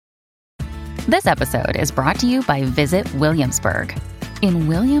This episode is brought to you by Visit Williamsburg. In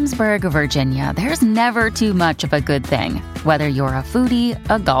Williamsburg, Virginia, there's never too much of a good thing. Whether you're a foodie,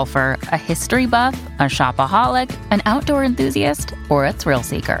 a golfer, a history buff, a shopaholic, an outdoor enthusiast, or a thrill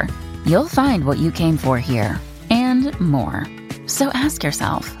seeker, you'll find what you came for here and more. So ask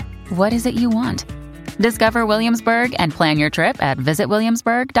yourself, what is it you want? Discover Williamsburg and plan your trip at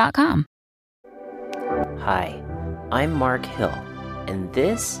visitwilliamsburg.com. Hi, I'm Mark Hill, and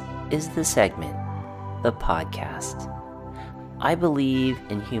this is the segment, The Podcast. I believe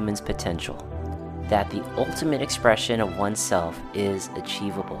in humans' potential, that the ultimate expression of oneself is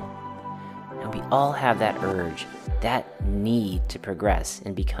achievable. And we all have that urge, that need to progress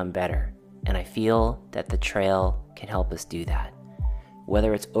and become better. And I feel that the trail can help us do that.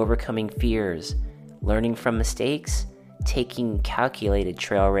 Whether it's overcoming fears, learning from mistakes, taking calculated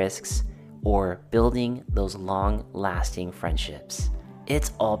trail risks, or building those long-lasting friendships.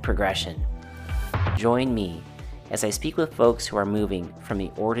 It's all progression. Join me as I speak with folks who are moving from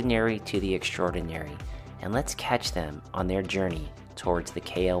the ordinary to the extraordinary, and let's catch them on their journey towards the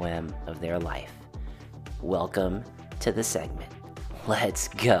KOM of their life. Welcome to the segment. Let's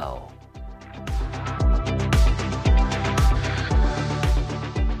go.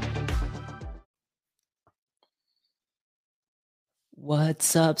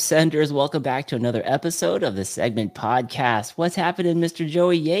 What's up, Senders? Welcome back to another episode of the Segment Podcast. What's happening, Mr.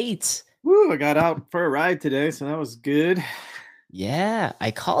 Joey Yates? Woo, I got out for a ride today, so that was good. Yeah,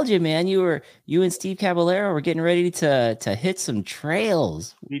 I called you, man. You and Steve Caballero were getting ready to hit some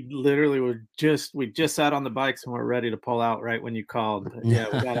trails. We literally we just sat on the bikes and we're ready to pull out right when you called. But yeah,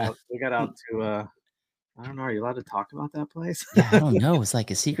 we got out to I don't know, are you allowed to talk about that place? Yeah, I don't know. It's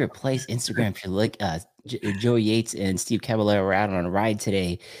like a secret place. Instagram, if you look, Joey Yates and Steve Caballero were out on a ride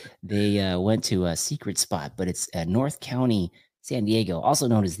today. They went to a secret spot, but it's North County, San Diego, also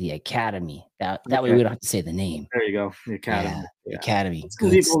known as the Academy. That way we don't have to say the name. There you go, the Academy. Yeah. Academy.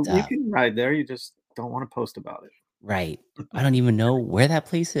 Good stuff. You can ride there, you just don't want to post about it. Right. I don't even know where that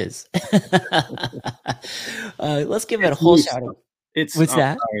place is. Let's give it a whole shout out. What's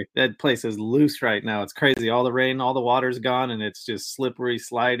that? Sorry. That place is loose right now. It's crazy. All the rain, all the water's gone, and it's just slippery,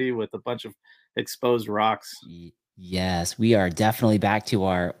 slidey with a bunch of exposed rocks. Yes, we are definitely back to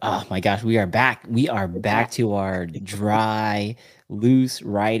our. Oh my gosh, we are back. We are back to our dry, loose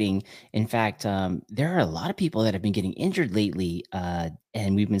riding. In fact, there are a lot of people that have been getting injured lately,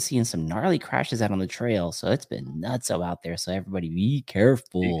 and we've been seeing some gnarly crashes out on the trail. So it's been nuts out there. So everybody, be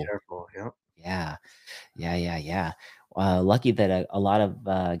careful. Be careful. Yep. Yeah. Lucky that a lot of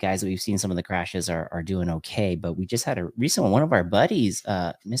guys that we've seen some of the crashes are doing okay, but we just had a recent one of our buddies,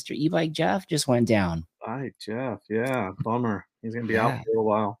 Mr. E-Bike Jeff, just went down. Hi, Jeff. Yeah, bummer. He's gonna be out for a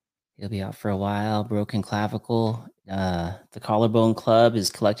while. He'll be out for a while. Broken clavicle. The Collarbone Club is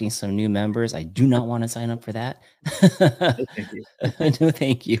collecting some new members. I do not want to sign up for that. No, thank you. No,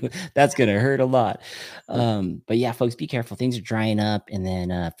 thank you. That's gonna hurt a lot. But yeah, folks, be careful. Things are drying up, and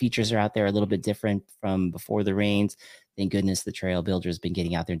then features are out there a little bit different from before the rains. Thank goodness the trail builder has been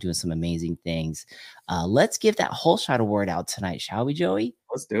getting out there and doing some amazing things. Let's give that whole shot award out tonight, shall we, Joey?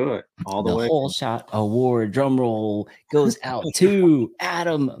 Let's do it. All the way. Whole shot award, drum roll, goes out to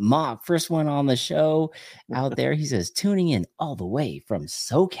Adam Mock, first one on the show out there. He says, tuning in all the way from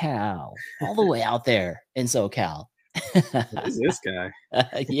SoCal, all the way out there in SoCal. Who's this guy?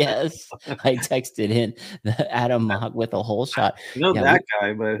 Yes, I texted in the Adam Mock with a whole shot. That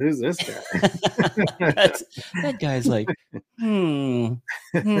guy, but who's this guy? That guy's like,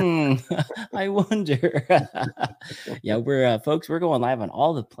 I wonder. Yeah, we're folks, we're going live on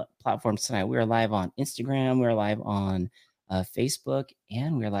all the platforms tonight. We're live on Instagram, we're live on Facebook,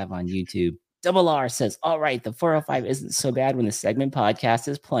 and we're live on YouTube. Double R says, all right, the 405 isn't so bad when the segment podcast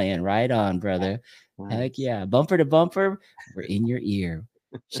is playing. Right on, brother. Heck yeah. Bumper to bumper, we're in your ear.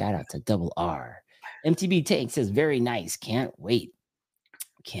 Shout out to Double R. MTB Tank says, very nice. Can't wait.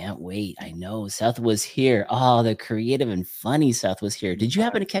 I know. Seth was here. Oh, the creative and funny Seth was here. Did you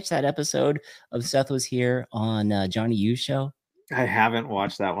happen to catch that episode of Seth Was Here on Johnny Yu's show? I haven't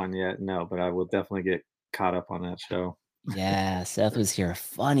watched that one yet. No, but I will definitely get caught up on that show. Yeah, Seth was here.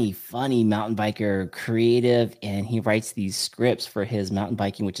 Funny mountain biker, creative, and he writes these scripts for his mountain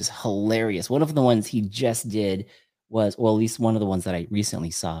biking, which is hilarious. One of the ones he just did was, well, at least one of the ones that I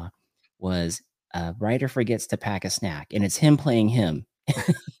recently saw was Ryder forgets to pack a snack, and it's him playing him.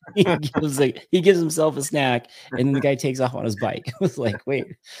 he gives himself a snack, and then the guy takes off on his bike. It was like, wait,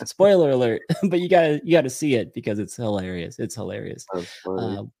 spoiler alert, but you gotta see it because it's hilarious.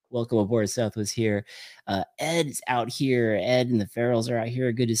 Welcome aboard. Seth was here. Ed's out here. Ed and the Ferrells are out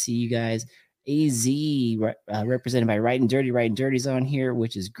here. Good to see you guys. AZ represented by Riding Dirty's on here,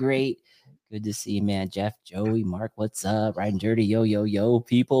 which is great. Good to see you, man. Jeff, Joey, Mark, what's up? Riding dirty, yo, yo, yo,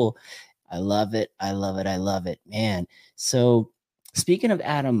 people. I love it. I love it. I love it, man. So speaking of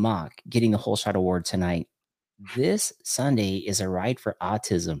Adam Mock getting the Whole Shot Award tonight, this Sunday is a Ride for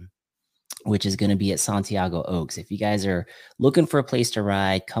Autism, which is going to be at Santiago Oaks. If you guys are looking for a place to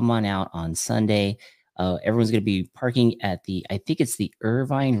ride, come on out on Sunday. Everyone's going to be parking at I think it's the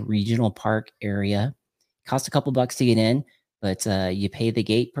Irvine Regional Park area. Cost a couple bucks to get in, but you pay the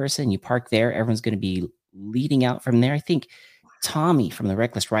gate person, you park there. Everyone's going to be leading out from there. I think Tommy from the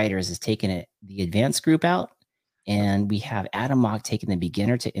Reckless Riders is taking the advanced group out, and we have Adam Mock taking the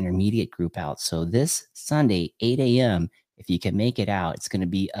beginner to intermediate group out. So this Sunday, 8 a.m., if you can make it out, it's going to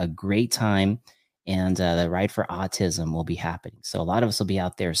be a great time, and the Ride for Autism will be happening. So a lot of us will be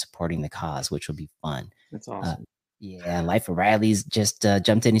out there supporting the cause, which will be fun. That's awesome. Yeah, Life of Riley's just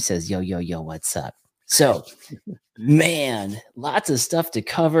jumped in. He says, yo, yo, yo, what's up? So, man, lots of stuff to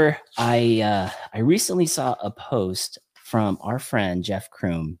cover. I recently saw a post from our friend Jeff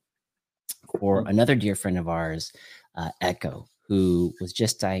Crume for another dear friend of ours, Echo, who was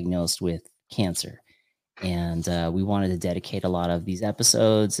just diagnosed with cancer. And we wanted to dedicate a lot of these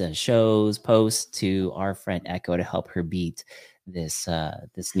episodes, shows, posts to our friend Echo to help her beat this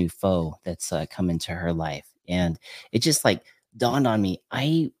new foe that's come into her life. And it just like dawned on me,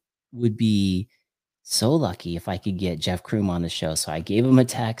 I would be so lucky if I could get Jeff Crume on the show. So I gave him a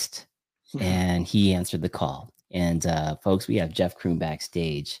text and he answered the call. And folks, we have Jeff Crume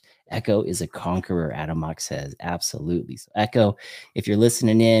backstage. Echo is a conqueror, Adam Mock says. Absolutely. So Echo, if you're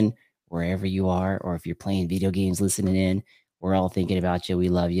listening in wherever you are, or if you're playing video games listening in, we're all thinking about you. We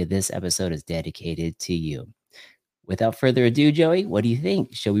love you. This episode is dedicated to you. Without further ado, Joey, what do you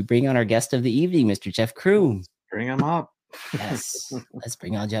think? Shall we bring on our guest of the evening, Mr. Jeff Crume? Bring him up. Yes, let's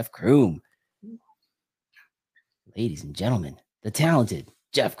bring on Jeff Crume. Ladies and gentlemen, the talented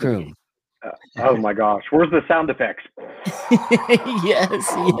Jeff Crume. Oh my gosh, where's the sound effects?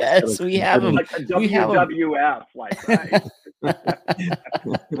 yes, we have them. Like a WWF, like right?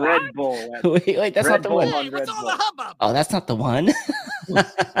 Red Bull. Wait, that's Red not the Bull one. on Red Bull. Oh, that's not the one.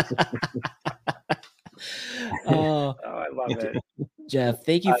 Oh, I love it. Jeff,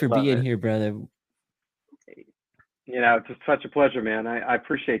 thank you for being here, brother. You know, it's just such a pleasure, man. I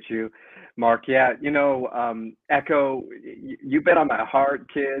appreciate you, Mark. Yeah, you know, Echo, you've been on my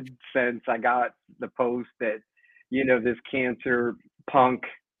heart, kid, since I got the post that, you know, this cancer punk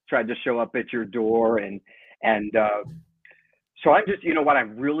tried to show up at your door. And so I'm just, you know, what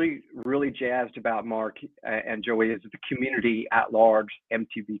I'm really, really jazzed about, Mark and Joey, is the community at large,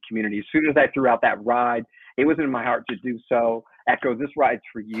 MTV community. As soon as I threw out that ride, it was in my heart to do so. Echo, this ride's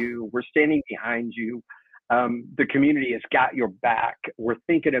for you. We're standing behind you. The community has got your back. We're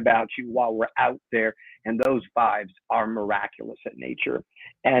thinking about you while we're out there, and those vibes are miraculous in nature.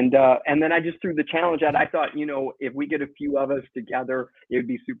 And then I just threw the challenge out. I thought, you know, if we get a few of us together, it would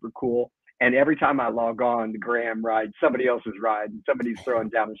be super cool. And every time I log on, the Graham ride, somebody else is riding, somebody's throwing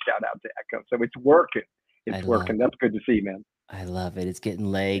down a shout out to Echo. So it's working. It's working. That's good to see, man. I love it. It's getting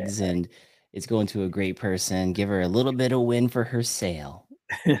legs, and it's going to a great person. Give her a little bit of win for her sail.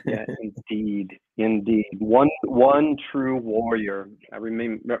 Yeah, indeed. One true warrior. I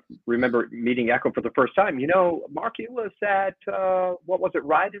remember meeting Echo for the first time. You know, Mark, it was at what was it,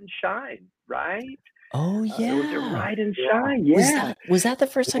 Ride and Shine, right? Oh yeah, it was a Ride and Shine. Yeah, was that the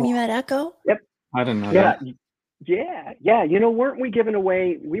first time you met Echo? Yep. I didn't know that. Yeah. You know, weren't we giving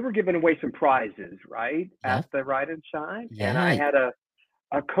away? We were giving away some prizes, right, at the Ride and Shine, and I had a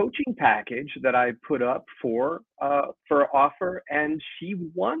coaching package that I put up for offer, and she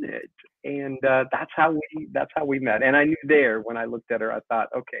won it, and that's how we met. And I knew there when I looked at her, I thought,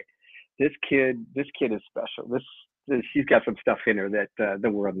 okay, this kid is special. She's got some stuff in her that the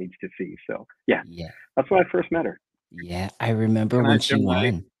world needs to see. So yeah, that's when I first met her. Yeah, I remember when she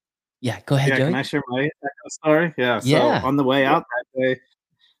won. Yeah, go ahead, Joey. Can I share my Echo story? Yeah. So on the way out that day,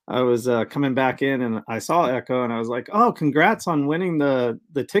 I was coming back in, and I saw Echo, and I was like, "Oh, congrats on winning the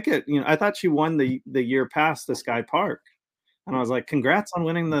ticket!" You know, I thought she won the year pass to Sky Park, and I was like, "Congrats on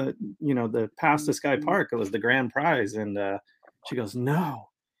winning the pass to Sky Park." It was the grand prize, and she goes, "No,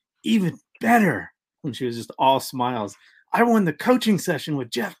 even better!" And she was just all smiles. I won the coaching session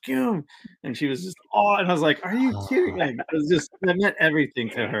with Jeff Crume, and she was just all. And I was like, "Are you kidding?" Like, it meant everything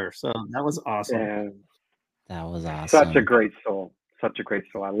to her. So that was awesome. Yeah. That was awesome. Such a great soul. Such a great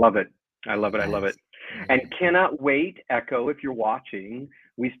soul. I love it. I love it. And cannot wait, Echo, if you're watching.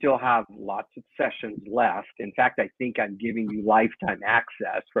 We still have lots of sessions left. In fact, I think I'm giving you lifetime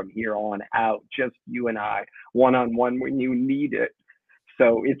access from here on out, just you and I, one-on-one when you need it.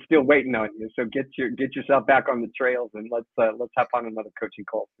 So it's still waiting on you. So get yourself back on the trails, and let's hop on another coaching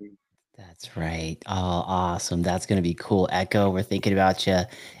call soon. That's right. Oh, awesome. That's going to be cool. Echo, we're thinking about you,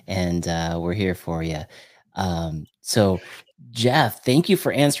 and we're here for you. So, Jeff, thank you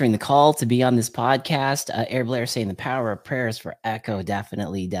for answering the call to be on this podcast. Air Blair saying the power of prayers for Echo.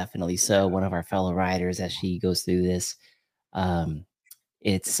 Definitely, definitely. So, one of our fellow writers as she goes through this.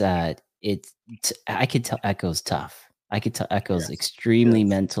 It's I could tell Echo's tough. I could tell Echo's extremely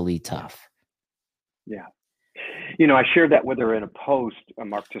mentally tough. Yeah. I shared that with her in a post,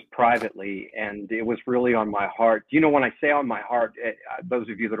 Mark, just privately, and it was really on my heart. When I say on my heart, those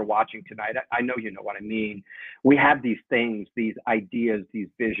of you that are watching tonight, I know you know what I mean. We have these things, these ideas, these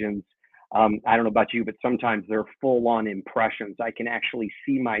visions. I don't know about you, but sometimes they're full-on impressions. I can actually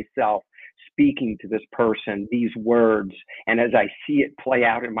see myself speaking to this person, these words, and as I see it play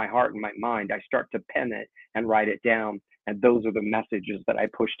out in my heart and my mind, I start to pen it and write it down, and those are the messages that I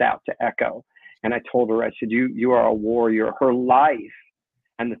pushed out to Echo. And I told her, I said, you are a warrior. Her life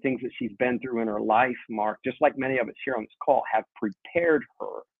and the things that she's been through in her life, Mark, just like many of us here on this call, have prepared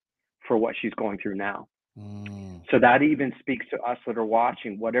her for what she's going through now. So that even speaks to us that are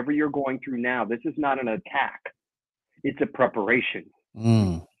watching. Whatever you're going through now, this is not an attack. It's a preparation.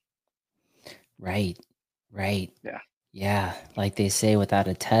 Right. Yeah. Yeah. Like they say, without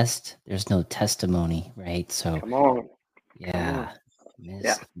a test, there's no testimony, right? So come on. Yeah.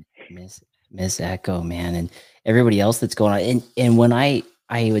 Miss Echo, man, and everybody else that's going on. And when I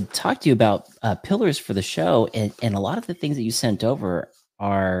would talk to you about pillars for the show, and a lot of the things that you sent over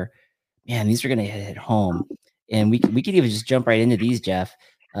are, man, these are going to hit home. And we could even just jump right into these, Jeff.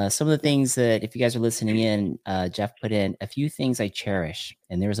 Some of the things that, if you guys are listening in, Jeff put in a few things I cherish,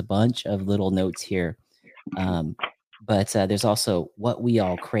 and there's a bunch of little notes here. But there's also what we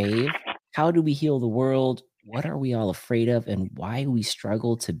all crave. How do we heal the world? What are we all afraid of, and why we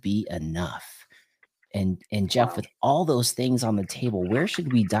struggle to be enough? And Jeff, with all those things on the table, where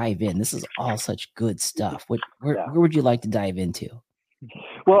should we dive in? This is all such good stuff. Where would you like to dive into?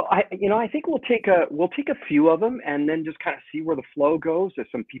 Well, I think we'll take a few of them and then just kind of see where the flow goes. If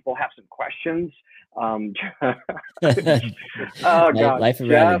some people have some questions. Oh God, life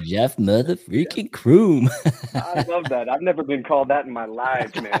around Jeff Mother Freaking Crume. I love that. I've never been called that in my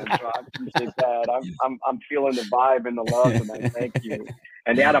life, man. So I appreciate that. I'm feeling the vibe and the love, and I thank you.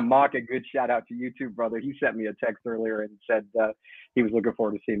 And Adam Mock, a good shout out to you too, brother. He sent me a text earlier and said he was looking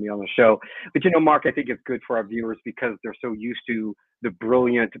forward to seeing me on the show. But Mark, I think it's good for our viewers because they're so used to the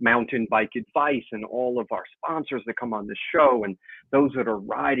brilliant mountain bike advice and all of our sponsors that come on the show and those that are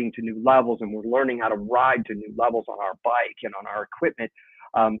riding to new levels, and we're learning how to ride to new levels on our bike and on our equipment.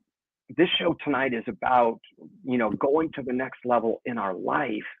 This show tonight is about, going to the next level in our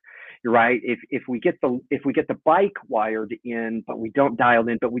life, right? If we get the bike wired in, but we don't dial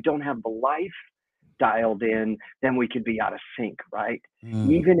in, but we don't have the life dialed in, then we could be out of sync, right?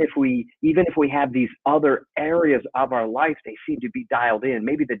 Even if we have these other areas of our life, they seem to be dialed in.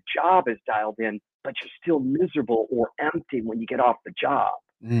 Maybe the job is dialed in, but you're still miserable or empty when you get off the job.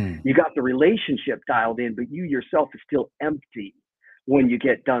 You got the relationship dialed in, but you yourself is still empty when you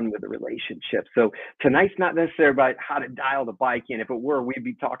get done with the relationship. So tonight's not necessarily about how to dial the bike in. If it were, we'd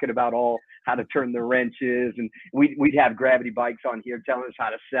be talking about all how to turn the wrenches, and we'd have gravity bikes on here telling us how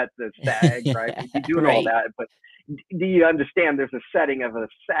to set the sag, right? We'd be doing all that. But do you understand there's a setting of a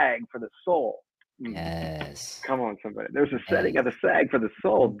sag for the soul? Yes. Come on, somebody. There's a setting of a sag for the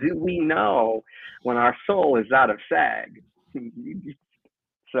soul. Do we know when our soul is out of sag?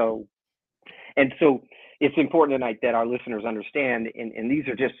 So it's important tonight that our listeners understand, and these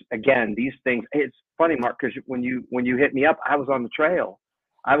are just, again, these things. It's funny, Mark, because when you hit me up, I was on the trail.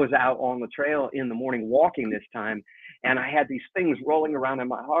 I was out on the trail in the morning walking this time, and I had these things rolling around in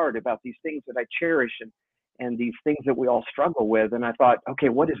my heart about these things that I cherish and these things that we all struggle with. And I thought, okay,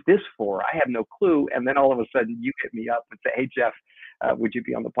 what is this for? I have no clue. And then all of a sudden you hit me up and say, hey, Jeff, would you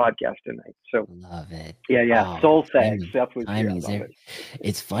be on the podcast tonight? So love it. Yeah. Oh, soul sag.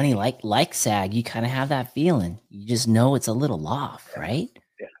 It's funny, like sag, you kind of have that feeling. You just know it's a little off, right?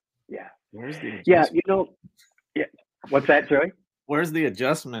 Yeah. Where's the adjustment? Yeah. What's that, Joey? Where's the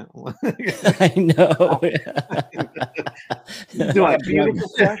adjustment? I know. Beautiful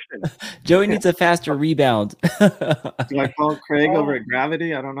question. Joey needs a faster rebound. Do I call Craig over at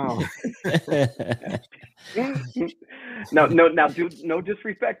Gravity? I don't know. No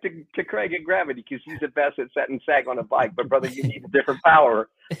disrespect to Craig at Gravity, because he's the best at setting sag on a bike. But brother, you need a different power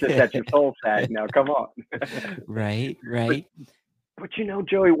to set your soul sag. Now, come on. Right. But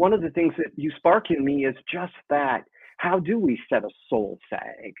Joey, one of the things that you spark in me is just that. How do we set a soul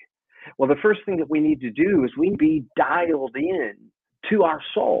sag? Well, the first thing that we need to do is we be dialed in to our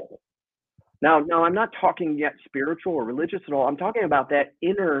soul. Now, I'm not talking yet spiritual or religious at all. I'm talking about that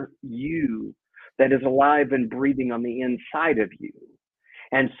inner you that is alive and breathing on the inside of you.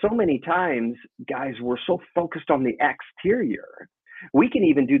 And so many times, guys, we're so focused on the exterior. We can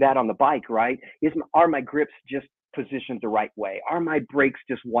even do that on the bike, right? Are my grips just positioned the right way? Are my brakes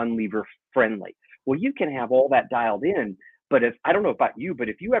just one lever friendly? Well, you can have all that dialed in, but I don't know about you, but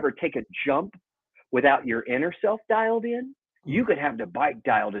if you ever take a jump without your inner self dialed in, you could have the bike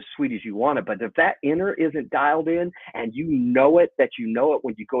dialed as sweet as you want it. But if that inner isn't dialed in and you know it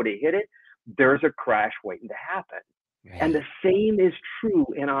when you go to hit it, there's a crash waiting to happen. Right. And the same is true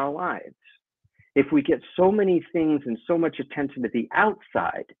in our lives. If we get so many things and so much attention to the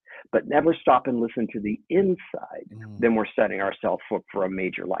outside, but never stop and listen to the inside, then we're setting ourselves up for a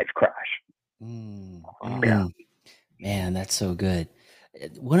major life crash. Yeah. Man, that's so good.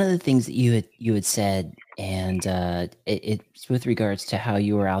 One of the things that you had said, and it's with regards to how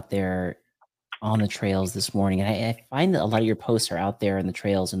you were out there on the trails this morning. And I find that a lot of your posts are out there in the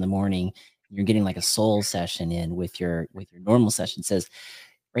trails in the morning. You're getting like a soul session in with your normal session. It says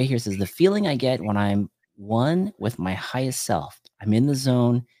right here, says the feeling I get when I'm one with my highest self. I'm in the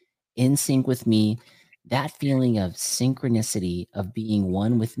zone, in sync with me. That feeling of synchronicity of being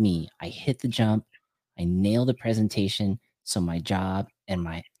one with me. I hit the jump. I nail the presentation. So my job and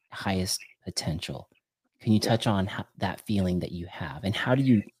my highest potential. Can you touch on that feeling that you have, and how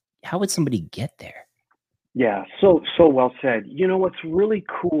would somebody get there? Yeah, so well said. You know what's really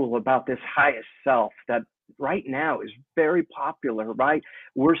cool about this highest self that right now is very popular, right?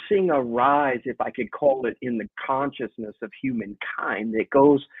 We're seeing a rise, if I could call it, in the consciousness of humankind that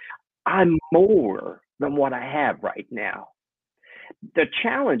goes, I'm more than what I have right now. The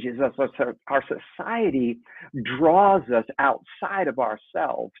challenge is our society draws us outside of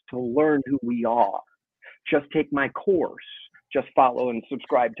ourselves to learn who we are. Just take my course, just follow and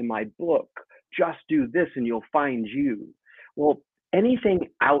subscribe to my book, just do this and you'll find you. Well, anything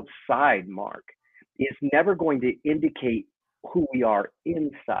outside, Mark, is never going to indicate who we are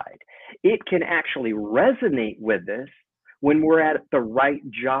inside. It can actually resonate with us when we're at the right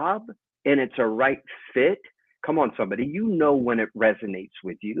job and it's a right fit. Come on, somebody, you know when it resonates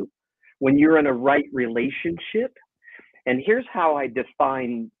with you, when you're in a right relationship. And here's how I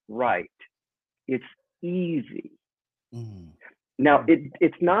define right. It's easy. Now,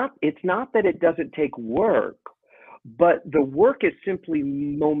 it's not that it doesn't take work, but the work is simply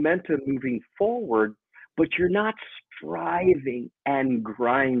momentum moving forward, but you're not striving and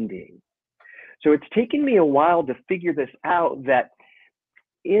grinding. So it's taken me a while to figure this out, that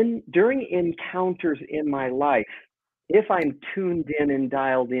during encounters in my life, if I'm tuned in and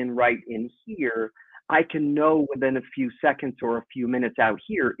dialed in right in here, I can know within a few seconds or a few minutes out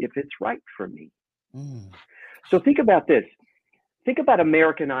here if it's right for me. So think about this. Think about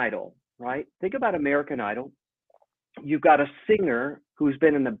American Idol, right? Think about American Idol. You've got a singer who's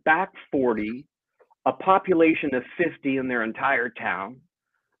been in the back 40, a population of 50 in their entire town.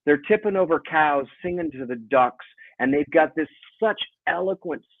 They're tipping over cows, singing to the ducks, and they've got this such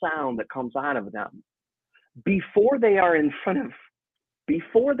eloquent sound that comes out of them. Before they are in front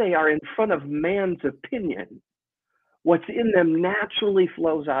of man's opinion, what's in them naturally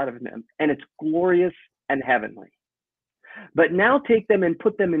flows out of them, and it's glorious and heavenly. But now take them and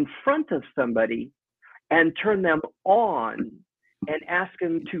put them in front of somebody and turn them on and ask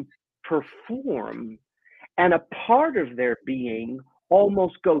them to perform, and a part of their being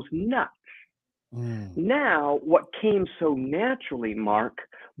almost goes nuts. Now, what came so naturally, Mark,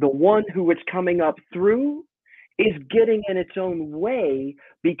 the one who it's coming up through is getting in its own way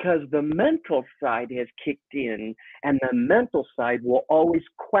because the mental side has kicked in, and the mental side will always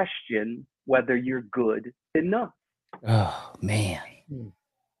question whether you're good enough. Oh, man.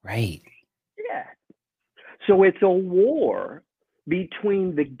 Right. Yeah. So it's a war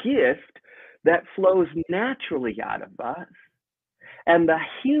between the gift that flows naturally out of us and the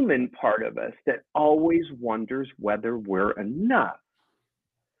human part of us that always wonders whether we're enough.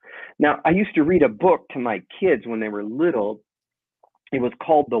 Now, I used to read a book to my kids when they were little. It was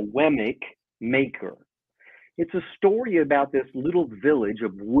called The Wemmick Maker. It's a story about this little village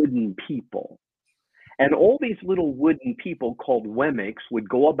of wooden people. And all these little wooden people called Wemmicks would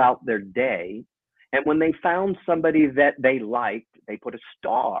go about their day. And when they found somebody that they liked, they put a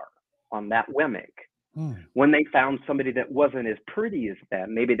star on that Wemmick. When they found somebody that wasn't as pretty as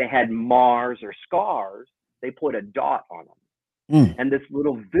them, maybe they had Mars or scars, they put a dot on them. And this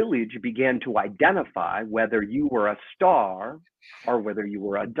little village began to identify whether you were a star or whether you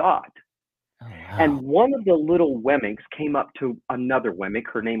were a dot. Oh, wow. And one of the little Wemmicks came up to another Wemmick.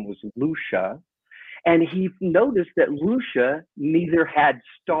 Her name was Lucia. And he noticed that Lucia neither had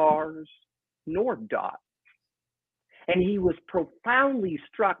stars nor dots. And he was profoundly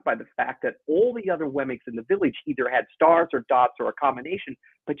struck by the fact that all the other Wemmicks in the village either had stars or dots or a combination,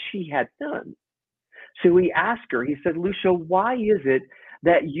 but she had none. So he asked her, he said, Lucia, why is it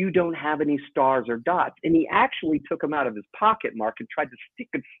that you don't have any stars or dots? And he actually took them out of his pocket, Mark, and tried to stick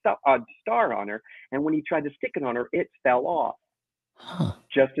a star on her. And when he tried to stick it on her, it fell off. Huh.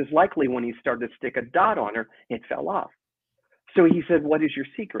 Just as likely when he started to stick a dot on her, it fell off. So he said, what is your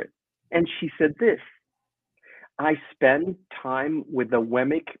secret? And she said this: I spend time with the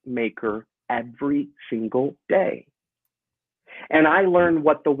Wemmick maker every single day. And I learn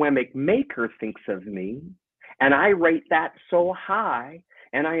what the Wemmick maker thinks of me. And I rate that so high,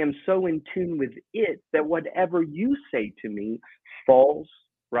 and I am so in tune with it that whatever you say to me falls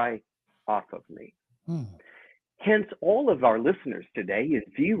right off of me. Hence, all of our listeners today and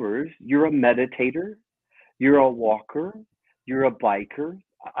viewers, you're a meditator, you're a walker, you're a biker.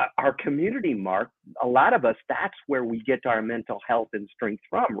 Our community, Mark, a lot of us, that's where we get our mental health and strength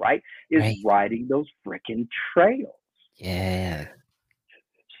from, right? Is riding those frickin' trails. Yeah.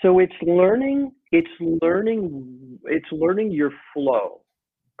 So it's learning your flow.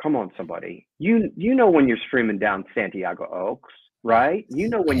 Come on, somebody. You know when you're streaming down Santiago Oaks, right? You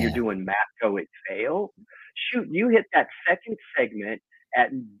know when you're doing Matco at Vail. Shoot, you hit that second segment at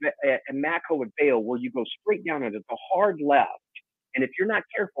Matco at Vail where you go straight down into the hard left. And if you're not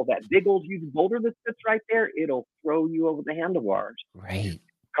careful, that big old huge boulder that sits right there, it'll throw you over the handlebars. Right.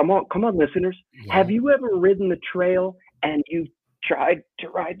 Come on, listeners. Yeah. Have you ever ridden the trail and you tried to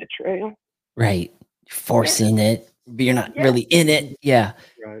ride the trail? Right. Forcing it, but you're not really in it. Yeah.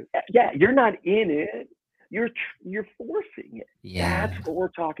 Right. Yeah, you're not in it. You're forcing it. Yeah. That's what we're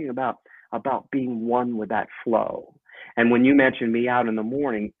talking about being one with that flow. And when you mentioned me out in the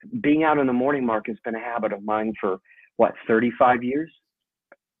morning, being out in the morning, Mark, has been a habit of mine for 35 years?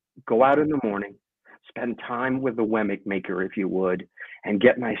 Go out in the morning, spend time with the Wemmick maker, if you would, and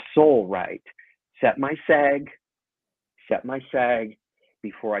get my soul right. Set my sag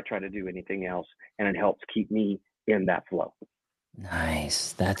before I try to do anything else. And it helps keep me in that flow.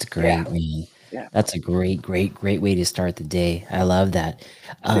 Nice. That's great, man. Yeah. That's a great way to start the day. I love that.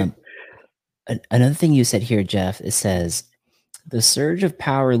 Another thing you said here, Jeff, it says, the surge of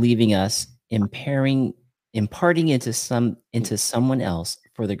power leaving us, imparting into someone else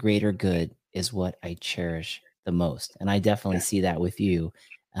for the greater good is what I cherish the most. And I definitely see that with you,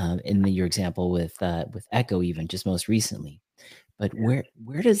 in your example with Echo, even just most recently. But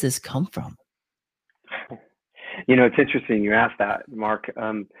where does this come from? You know, it's interesting you asked that, Mark.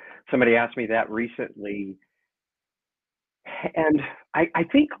 Somebody asked me that recently, and I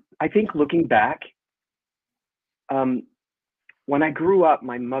think looking back, when I grew up,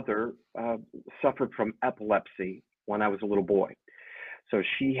 my mother suffered from epilepsy when I was a little boy. So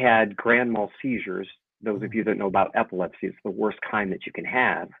she had grand mal seizures. Those of you that know about epilepsy, it's the worst kind that you can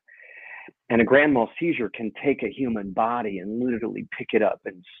have. And a grand mal seizure can take a human body and literally pick it up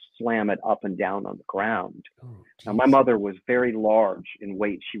and slam it up and down on the ground. Now, my mother was very large in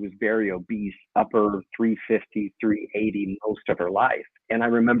weight. She was very obese, upper 350, 380 most of her life. And I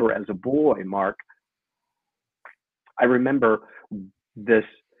remember as a boy, Mark, I remember this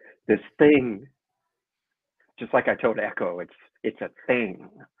thing, just like I told Echo, it's a thing,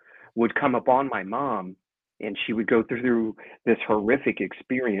 would come upon my mom, and she would go through this horrific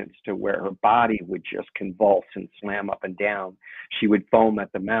experience to where her body would just convulse and slam up and down. She would foam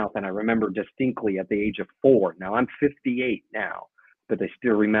at the mouth. And I remember distinctly at the age of 4, now I'm 58 now, but I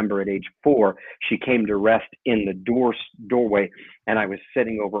still remember at age 4, she came to rest in the doorway, and I was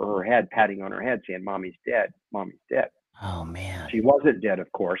sitting over her head, patting on her head, saying, Mommy's dead, Mommy's dead. Oh, man. She wasn't dead,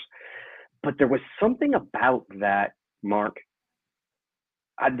 of course. But there was something about that, Mark,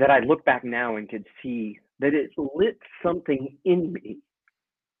 that I look back now and could see that it lit something in me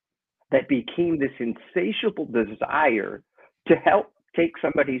that became this insatiable desire to help take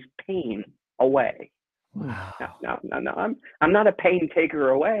somebody's pain away. Wow. No, I'm not a pain taker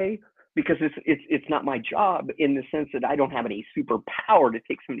away, because it's not my job in the sense that I don't have any superpower to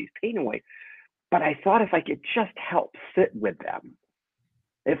take somebody's pain away. But I thought if I could just help sit with them,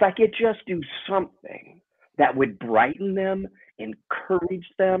 if I could just do something that would brighten them, encourage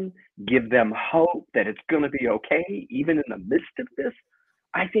them, give them hope that it's going to be okay, even in the midst of this,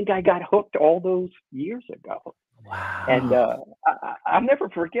 I think I got hooked all those years ago. Wow. And I'll never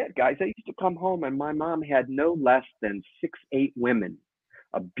forget, guys, I used to come home and my mom had no less than 6-8 women,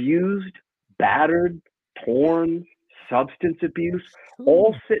 abused, battered, torn, substance abuse,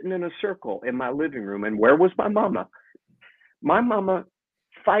 all sitting in a circle in my living room. And where was my mama? My mama,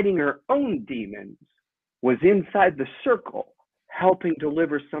 fighting her own demons, was inside the circle helping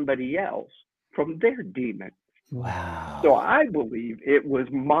deliver somebody else from their demons. Wow. So I believe it was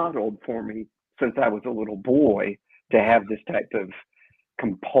modeled for me since I was a little boy to have this type of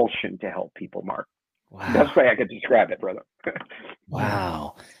compulsion to help people, Mark. Wow. That's the way I could describe it, brother.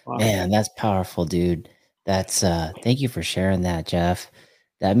 Wow. Man, that's powerful, dude. That's thank you for sharing that, Jeff.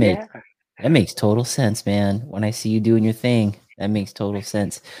 That makes total sense, man. When I see you doing your thing, that makes total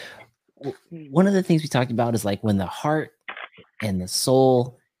sense. One of the things we talked about is like when the heart and the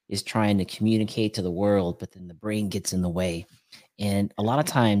soul is trying to communicate to the world, but then the brain gets in the way. And a lot of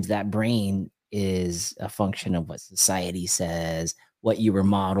times that brain is a function of what society says, what you were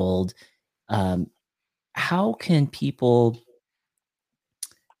modeled. How can people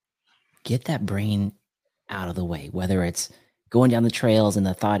get that brain out of the way, whether it's going down the trails and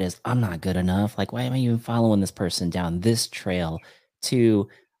the thought is, I'm not good enough. Like, why am I even following this person down this trail? To,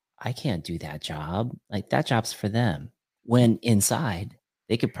 I can't do that job. Like, that job's for them. When inside,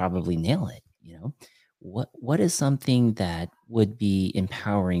 they could probably nail it. You know, what is something that would be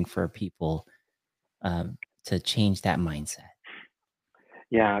empowering for people to change that mindset?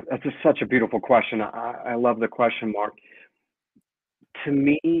 Yeah, that's just such a beautiful question. I love the question, Mark. To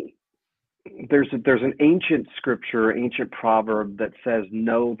me, there's an ancient scripture, ancient proverb that says,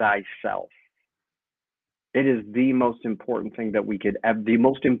 "Know thyself." It is the most important thing that we could ever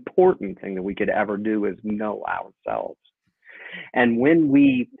do is know ourselves. And when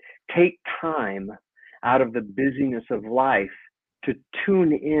we take time out of the busyness of life to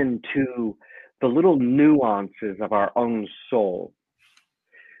tune into the little nuances of our own soul.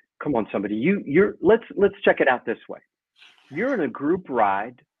 Come on, somebody. Let's check it out this way. You're in a group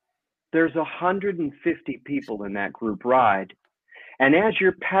ride. There's 150 people in that group ride. And as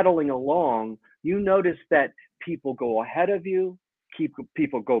you're pedaling along, you notice that people go ahead of you,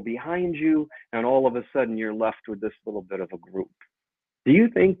 people go behind you, and all of a sudden you're left with this little bit of a group. Do you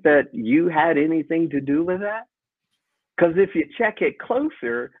think that you had anything to do with that? Because if you check it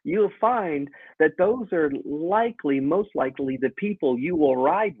closer, you'll find that those are most likely the people you will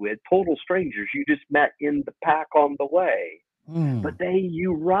ride with, total strangers you just met in the pack on the way. But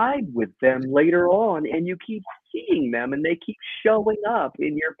you ride with them later on and you keep seeing them and they keep showing up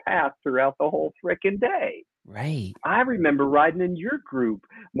in your path throughout the whole frickin' day. Right. I remember riding in your group,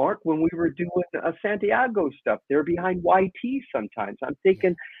 Mark, when we were doing Santiago stuff. They're behind YT sometimes. I'm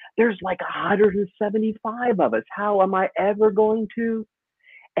thinking, there's like 175 of us. How am I ever going to?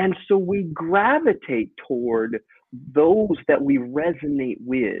 And so we gravitate toward those that we resonate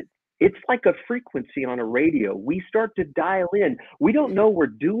with. It's like a frequency on a radio. We start to dial in. We don't know we're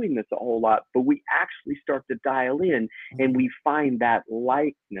doing this a whole lot, but we actually start to dial in and we find that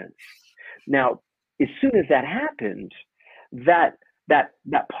likeness. Now, as soon as that happens, that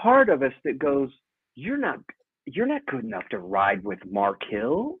part of us that goes, you're not good enough to ride with Mark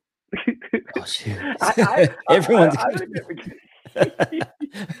Hill. Oh, shoot. Everyone's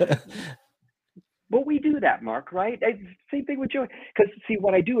But we do that, Mark, right? Same thing with Joey. Because see,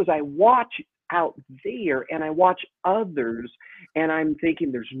 what I do is I watch out there and I watch others and I'm thinking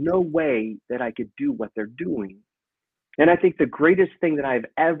there's no way that I could do what they're doing. And I think the greatest thing that I've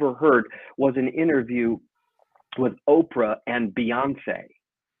ever heard was an interview with Oprah and Beyonce.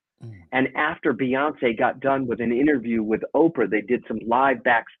 And after Beyonce got done with an interview with Oprah, they did some live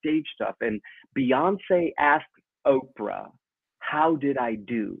backstage stuff. And Beyonce asked Oprah, how did I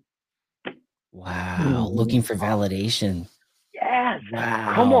do? Wow. Looking for validation. Yes.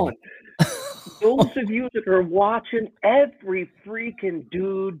 Wow. Come on. Those of you that are watching, every freaking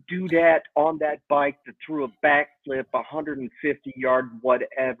dudette on that bike that threw a backflip, 150-yard,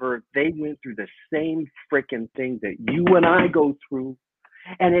 whatever, they went through the same freaking thing that you and I go through.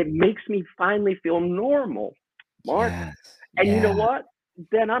 And it makes me finally feel normal, Mark. Yes. And you know what?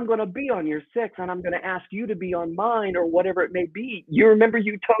 Then I'm going to be on your 6 and I'm going to ask you to be on mine or whatever it may be. You remember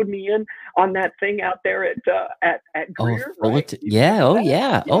you towed me in on that thing out there at Greer? Right? Yeah. Oh,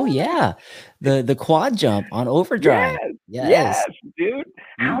 yeah. Oh, yeah. The quad jump on overdrive. Yes, dude.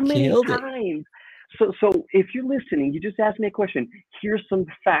 How many killed times? So if you're listening, you just asked me a question. Here's some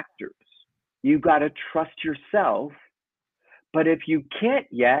factors. You got to trust yourself. But if you can't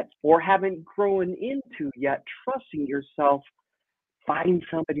yet or haven't grown into yet trusting yourself, find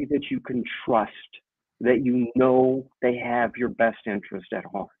somebody that you can trust, that you know they have your best interest at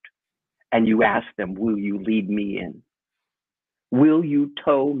heart. And you ask them, will you lead me in? Will you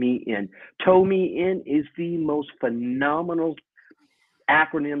tow me in? Tow me in is the most phenomenal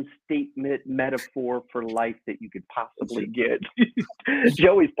acronym, statement, metaphor for life that you could possibly get.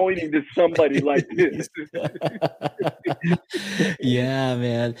 Joey's pointing to somebody like this. Yeah,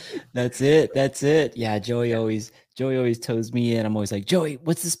 man. That's it. Yeah, Joey always toes me in. I'm always like, Joey,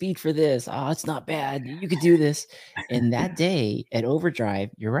 what's the speed for this? Oh, it's not bad. You could do this. And that day at Overdrive,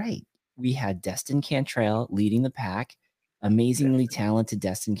 you're right. We had Destin Cantrell leading the pack, amazingly talented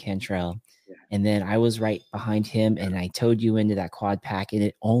Destin Cantrell. Yeah. And then I was right behind him, and I towed you into that quad pack, and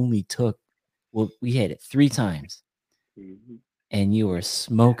it only took, we hit it 3 times. Mm-hmm. And you were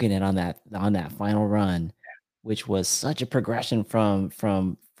smoking it on that final run, which was such a progression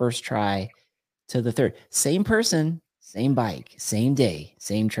from first try to the third. Same person, same bike, same day,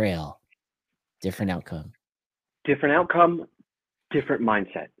 same trail, different outcome. Different outcome, different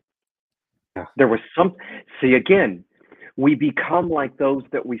mindset. Yeah. There was see, again, we become like those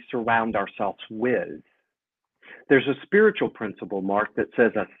that we surround ourselves with. There's a spiritual principle, Mark, that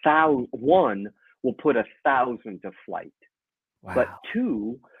says 1 will put 1,000 to flight. Wow. But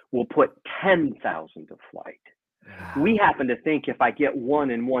 2 will put 10,000 to flight. Wow. We happen to think if I get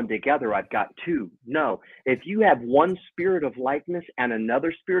 1 and 1 together, I've got 2. No, if you have one spirit of likeness and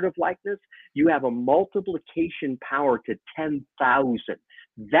another spirit of likeness, you have a multiplication power to 10,000.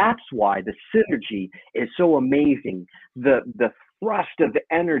 That's why the synergy is so amazing. The thrust of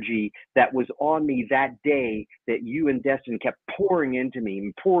energy that was on me that day that you and Destin kept pouring into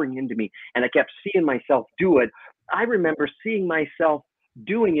me, and I kept seeing myself do it. I remember seeing myself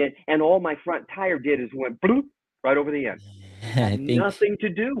doing it, and all my front tire did is went bloop right over the end. Nothing to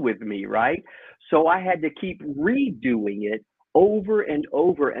do with me, right? So I had to keep redoing it over and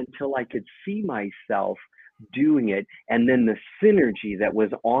over until I could see myself doing it. And then the synergy that was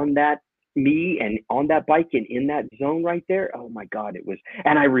on that me and on that bike and in that zone right there, oh my God, it was.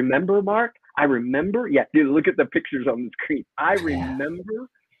 And I remember, Mark, yeah, dude, look at the pictures on the screen. I remember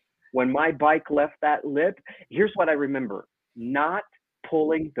when my bike left that lip. Here's what I remember: not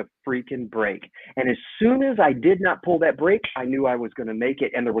pulling the freaking brake. And as soon as I did not pull that brake, I knew I was going to make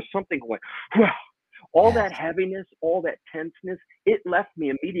it. And there was something going, wow. All that heaviness, all that tenseness, it left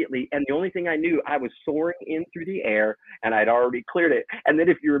me immediately. And the only thing I knew, I was soaring in through the air, and I'd already cleared it. And then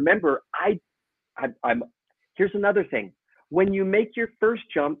if you remember, I'm here's another thing. When you make your first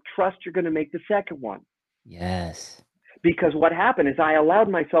jump, trust you're going to make the second one. Yes. Because what happened is I allowed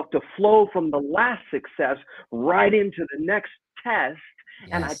myself to flow from the last success right into the next test. Yes.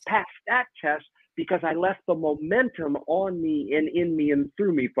 And I passed that test because I left the momentum on me and in me and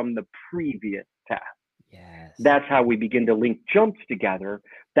through me from the previous test. Yes. That's how we begin to link jumps together.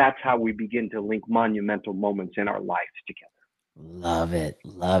 That's how we begin to link monumental moments in our lives together. Love it.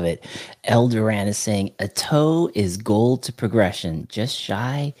 Love it. El Duran is saying a toe is gold to progression, just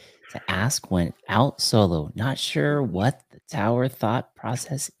shy to ask when out solo. Not sure what the tower thought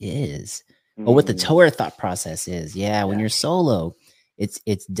process is. Or what the tower thought process is. Yeah, when you're solo,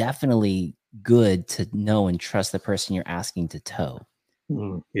 it's definitely good to know and trust the person you're asking to tow.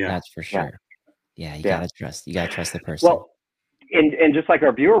 Yeah. That's for sure. Yeah, you gotta trust the person. Well, and just like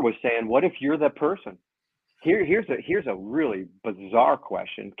our viewer was saying, what if you're that person? Here's a really bizarre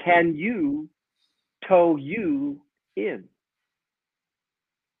question. Can you tow you in?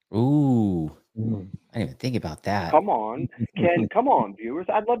 Ooh. I didn't even think about that. Come on, viewers.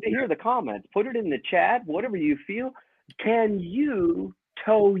 I'd love to hear the comments. Put it in the chat, whatever you feel. Can you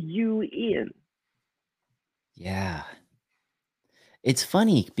tow you in? Yeah. It's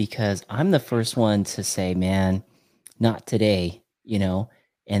funny because I'm the first one to say, man, not today,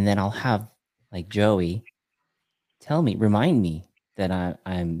 and then I'll have like Joey remind me that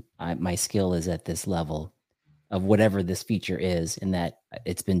my skill is at this level of whatever this feature is, and that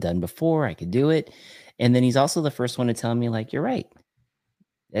it's been done before, I could do it. And then he's also the first one to tell me, like, you're right.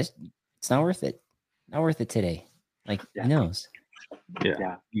 It's not worth it. Not worth it today. Like, he knows.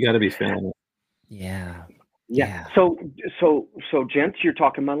 Yeah. You got to be feeling it. Yeah. Yeah. So gents, you're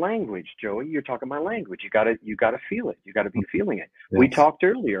talking my language, Joey. You're talking my language. You gotta feel it. You gotta be feeling it. Yes. We talked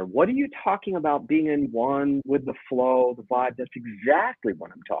earlier. What are you talking about being in one with the flow, the vibe? That's exactly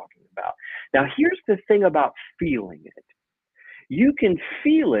what I'm talking about. Now, here's the thing about feeling it. You can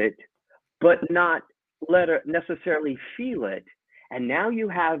feel it, but not necessarily feel it. And now you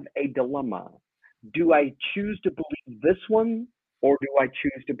have a dilemma. Do I choose to believe this one, or do I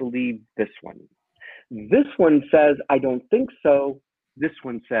choose to believe this one? This one says, I don't think so. This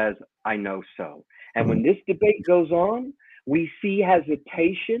one says, I know so. And when this debate goes on, we see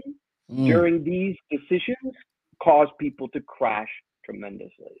hesitation during these decisions cause people to crash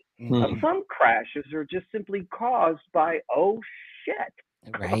tremendously. Now, some crashes are just simply caused by, oh,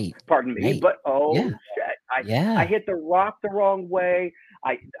 shit. Right. Pardon me, but shit. I hit the rock the wrong way.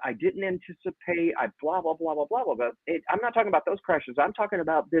 I didn't anticipate. I blah, blah, blah, blah, blah, blah. I'm not talking about those crashes. I'm talking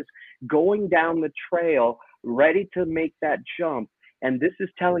about this going down the trail, ready to make that jump. And this is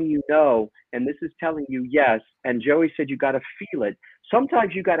telling you no, and this is telling you yes. And Joey said you got to feel it.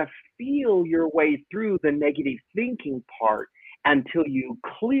 Sometimes you got to feel your way through the negative thinking part until you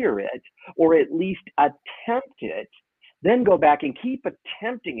clear it, or at least attempt it. Then go back and keep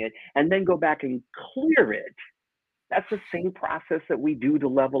attempting it, and then go back and clear it. That's the same process that we do to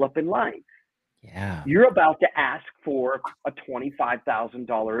level up in life. Yeah. You're about to ask for a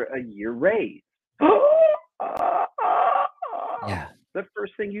 $25,000 a year raise. Yeah. The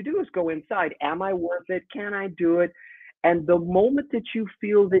first thing you do is go inside. Am I worth it? Can I do it? And the moment that you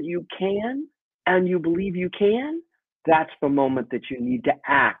feel that you can and you believe you can, that's the moment that you need to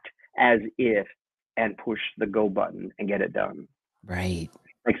act as if and push the go button and get it done. Right.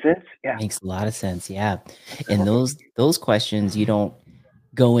 Makes sense? Yeah. Makes a lot of sense. Yeah. And those questions, you don't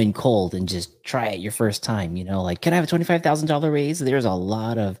go in cold and just try it your first time, like, can I have a $25,000 raise? There's a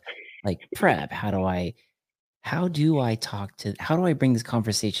lot of like prep. How do I bring this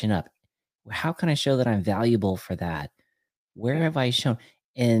conversation up? How can I show that I'm valuable for that? Where have I shown?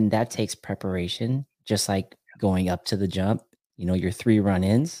 And that takes preparation, just like going up to the jump, your 3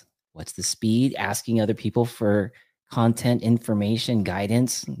 run-ins. What's the speed? Asking other people for content, information,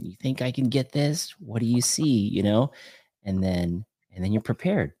 guidance. You think I can get this? What do you see? And then you're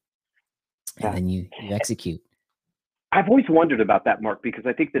prepared. And then you execute. I've always wondered about that, Mark, because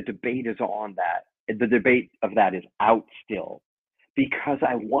I think the debate is on that. The debate of that is out still, because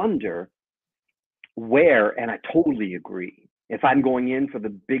I wonder where, and I totally agree, if I'm going in for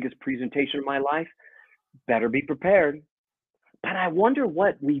the biggest presentation of my life, better be prepared. But I wonder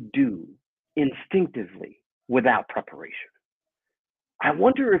what we do instinctively without preparation. I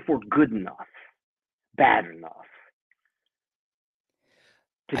wonder if we're good enough, bad enough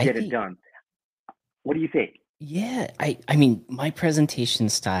to get it done. What do you think? Yeah, I mean, my presentation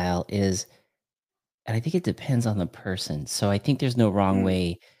style is, and I think it depends on the person. So I think there's no wrong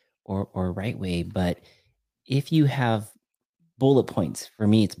way or right way, but if you have bullet points, for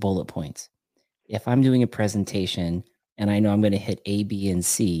me, it's bullet points. If I'm doing a presentation and I know I'm going to hit A, B, and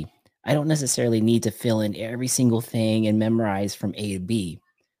C, I don't necessarily need to fill in every single thing and memorize from A to B.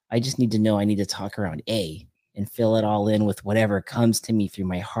 I just need to know I need to talk around A and fill it all in with whatever comes to me through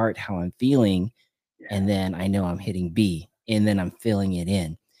my heart, how I'm feeling. And then I know I'm hitting B, and then I'm filling it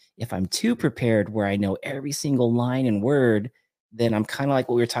in. If I'm too prepared where I know every single line and word, then I'm kind of like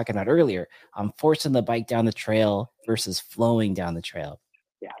what we were talking about earlier. I'm forcing the bike down the trail versus flowing down the trail.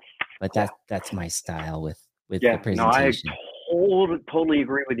 Yeah. But that's my style with the presentation. No, I totally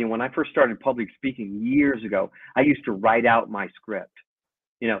agree with you. When I first started public speaking years ago, I used to write out my script.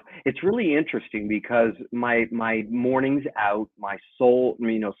 It's really interesting because my mornings out, my soul,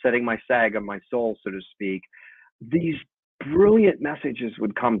 setting my sag on my soul, so to speak, these brilliant messages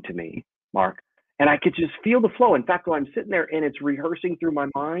would come to me, Mark, and I could just feel the flow. In fact, when I'm sitting there and it's rehearsing through my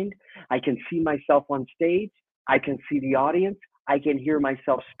mind, I can see myself on stage. I can see the audience. I can hear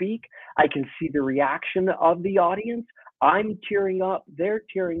myself speak. I can see the reaction of the audience. I'm tearing up. They're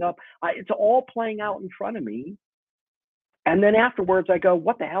tearing up. It's all playing out in front of me. And then afterwards, I go,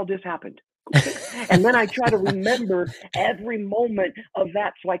 what the hell just happened? And then I try to remember every moment of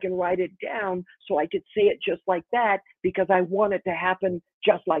that so I can write it down so I could say it just like that, because I want it to happen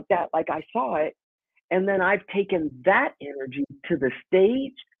just like that, like I saw it. And then I've taken that energy to the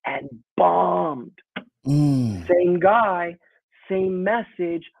stage and bombed. Same guy, same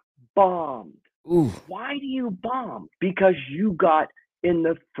message, bombed. Ooh. Why do you bomb? Because you got in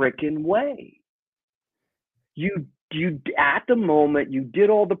the frickin' way. You at the moment, you did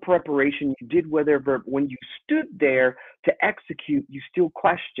all the preparation, you did whatever. When you stood there to execute, you still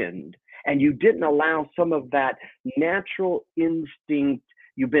questioned, and you didn't allow some of that natural instinct.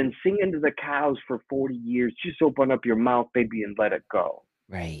 You've been singing to the cows for 40 years. Just open up your mouth, baby, and let it go.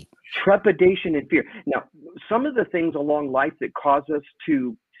 Right. Trepidation and fear. Now, some of the things along life that cause us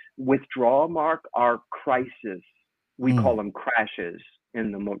to withdraw, Mark, are crises. We call them crashes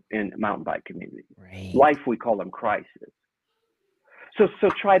in the mountain bike community. Right. Life, we call them crises. So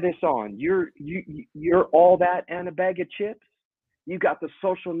try this on. You're all that and a bag of chips. You got the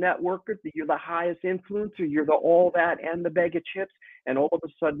social networker, you're the highest influencer, you're the all that and the bag of chips, and all of a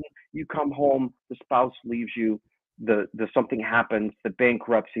sudden you come home, the spouse leaves you, the something happens, the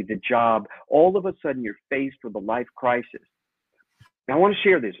bankruptcy, the job, all of a sudden you're faced with a life crisis. Now I want to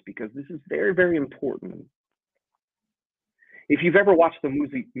share this because this is very, very important. If you've ever watched the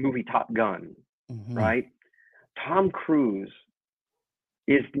movie Top Gun, right? Tom Cruise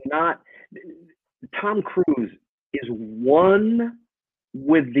is not, Tom Cruise is one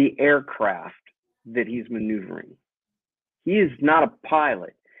with the aircraft that he's maneuvering. He is not a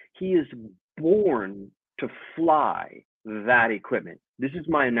pilot. He is born to fly that equipment. This is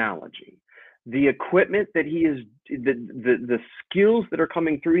my analogy. The equipment that he is, the skills that are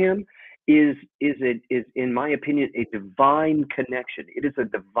coming through him is in my opinion a divine connection. It is a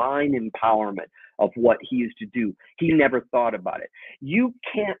divine empowerment of what he is to do. He never thought about it. You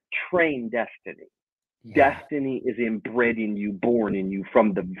can't train destiny. Destiny is inbred in you, born in you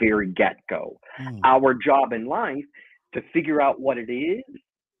from the very get-go. Our job in life to figure out what it is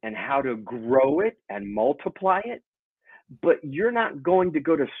and how to grow it and multiply it. But you're not going to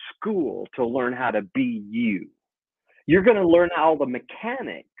go to school to learn how to be you. You're going to learn all the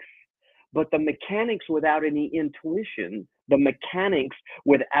mechanics, but the mechanics without any intuition, the mechanics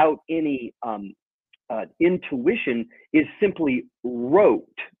without any intuition is simply rote.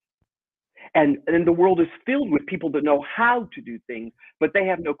 And the world is filled with people that know how to do things, but they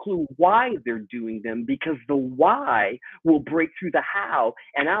have no clue why they're doing them, because the why will break through the how,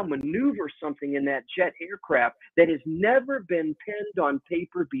 and I'll maneuver something in that jet aircraft that has never been penned on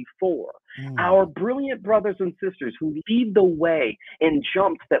paper before. Our brilliant brothers and sisters who lead the way in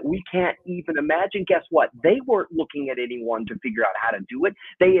jumps that we can't even imagine, guess what? They weren't looking at anyone to figure out how to do it.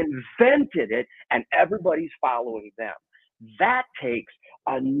 They invented it, and everybody's following them. That takes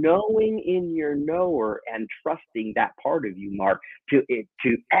a knowing in your knower and trusting that part of you, Mark, to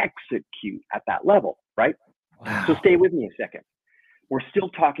execute at that level, right? Wow. So stay with me a second. We're still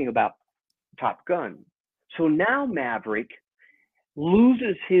talking about Top Gun. So now Maverick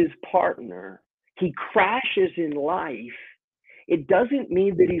loses his partner. He crashes in life. It doesn't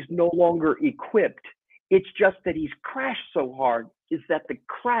mean that he's no longer equipped. It's just that he's crashed so hard is that the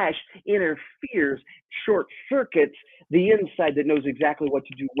crash interferes, short circuits the inside that knows exactly what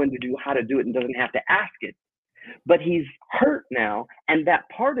to do, when to do, how to do it, and doesn't have to ask it. But he's hurt now, and that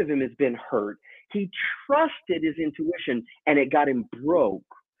part of him has been hurt. He trusted his intuition, and it got him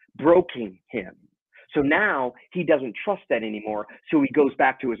broking him. So now he doesn't trust that anymore. So he goes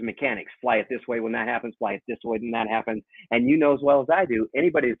back to his mechanics. Fly it this way when that happens, fly it this way when that happens. And you know as well as I do,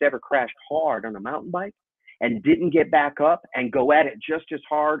 anybody that's ever crashed hard on a mountain bike and didn't get back up and go at it just as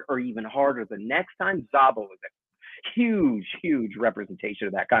hard or even harder the next time, Zabo is a huge representation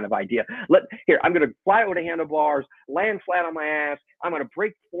of that kind of idea. I'm going to fly over the handlebars, land flat on my ass. I'm going to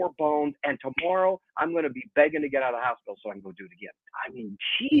break 4 bones, and tomorrow I'm going to be begging to get out of the hospital so I can go do it again. I mean,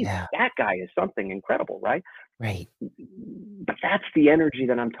 geez, that guy is something incredible, right? Right. But that's the energy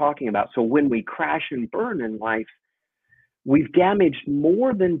that I'm talking about. So when we crash and burn in life, we've damaged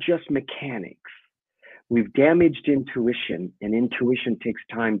more than just mechanics. We've damaged intuition, and intuition takes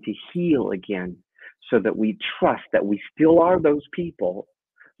time to heal again, so that we trust that we still are those people,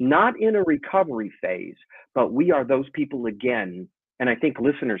 not in a recovery phase, but we are those people again. And I think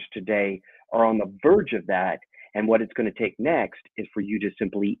listeners today are on the verge of that. And what it's going to take next is for you to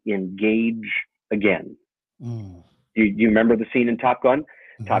simply engage again. You remember the scene in Top Gun?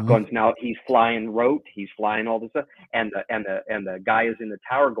 Top Gun's now, he's flying rote, he's flying all this stuff, and the guy is in the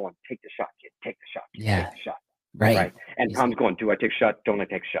tower going, take the shot, kid, take the shot, kid, take the shot. Right. And Tom's going, do I take a shot? Don't I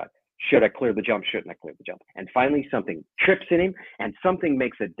take a shot? Should I clear the jump? Shouldn't I clear the jump? And finally something trips in him, and something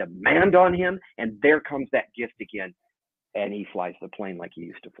makes a demand on him, and there comes that gift again, and he flies the plane like he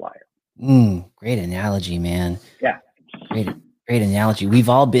used to fly it. Great analogy, man. Yeah. Great analogy. We've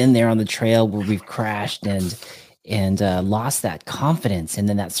all been there on the trail where we've crashed and lost that confidence, and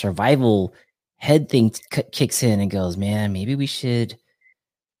then that survival head thing kicks in and goes, man, maybe we shouldn't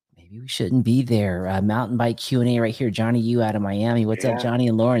be there. Mountain bike Q&A right here. Johnny Yu out of Miami. What's up, Johnny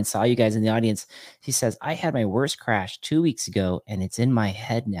and Lauren? Saw you guys in the audience. He says, I had my worst crash 2 weeks ago, and it's in my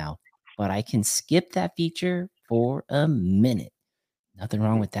head now, but I can skip that feature for a minute. Nothing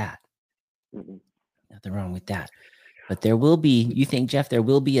wrong with that. Nothing wrong with that. But there will be, you think, Jeff, there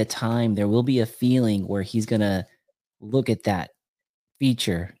will be a time, there will be a feeling where he's going to look at that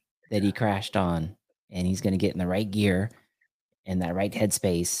feature that he crashed on, and he's going to get in the right gear and that right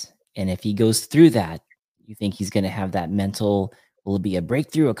headspace. And if he goes through that, you think he's going to have that mental, will it be a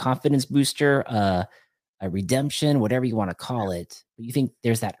breakthrough, a confidence booster, a redemption, whatever you want to call it? But you think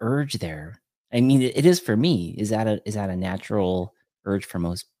there's that urge there? I mean, it is for me. Is that a natural urge for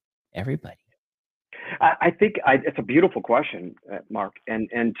most everybody? I think it's a beautiful question, Mark, and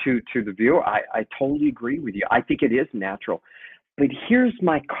to the viewer, I totally agree with you. I think it is natural, but here's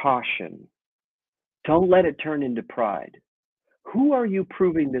my caution: don't let it turn into pride. Who are you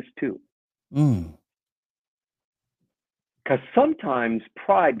proving this to? Because sometimes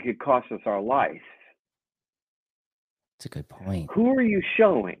pride could cost us our life. That's a good point. Who are you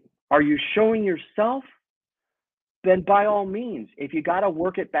showing? Are you showing yourself? Then by all means, if you got to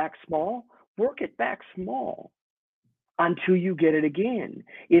work it back small until you get it again.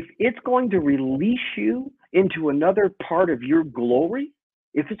 If it's going to release you into another part of your glory,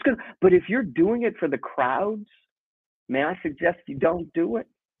 but if you're doing it for the crowds, may I suggest you don't do it?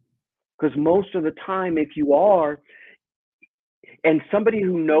 Because most of the time, if you are, and somebody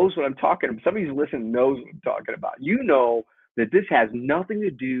who knows what I'm talking about, somebody who's listening knows what I'm talking about, you know that this has nothing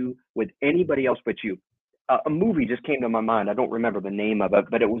to do with anybody else but you. A movie just came to my mind. I don't remember the name of it,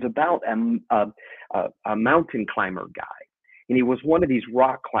 but it was about a mountain climber guy. And he was one of these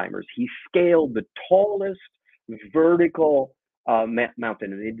rock climbers. He scaled the tallest vertical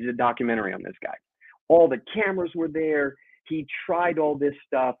mountain. And they did a documentary on this guy. All the cameras were there. He tried all this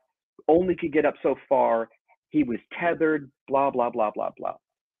stuff, only could get up so far. He was tethered, blah, blah, blah, blah, blah.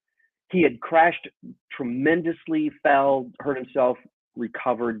 He had crashed tremendously, fell, hurt himself,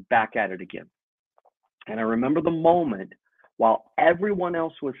 recovered, back at it again. And I remember the moment while everyone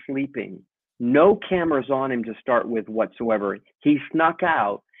else was sleeping, no cameras on him to start with whatsoever. He snuck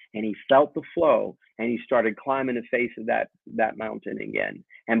out and he felt the flow and he started climbing the face of that mountain again.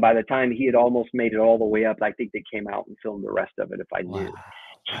 And by the time he had almost made it all the way up, I think they came out and filmed the rest of it if I knew. Wow.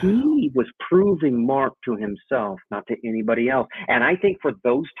 He was proving Mark to himself, not to anybody else. And I think for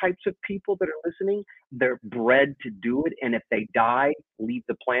those types of people that are listening, they're bred to do it. And if they die, leave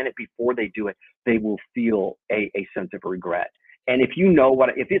the planet before they do it, they will feel a sense of regret. And if you know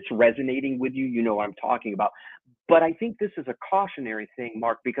if it's resonating with you, you know what I'm talking about. But I think this is a cautionary thing,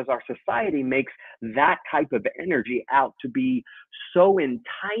 Mark, because our society makes that type of energy out to be so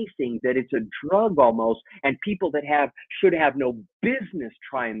enticing that it's a drug almost. And people that should have no business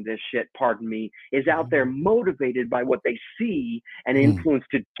trying this shit, pardon me, is out there motivated by what they see and influenced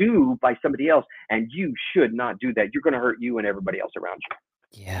to do by somebody else. And you should not do that. You're going to hurt you and everybody else around you.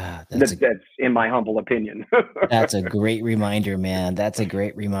 Yeah, that's in my humble opinion. That's a great reminder, man. That's a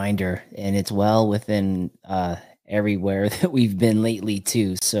great reminder. And it's well within everywhere that we've been lately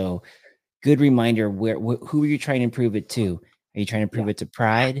too. So good reminder. Who are you trying to prove it to? Are you trying to prove it to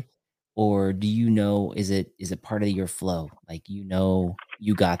pride, or do you know, is it part of your flow? Like, you know,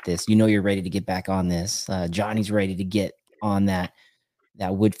 you got this, you know, you're ready to get back on this. Johnny's ready to get on that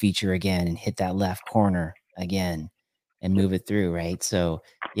wood feature again and hit that left corner again and move it through. Right. So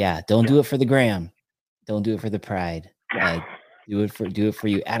yeah, don't do it for the gram. Don't do it for the pride. Do it for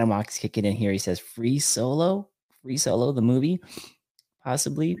you. Adam Ox kicking in here. He says Free Solo, the movie,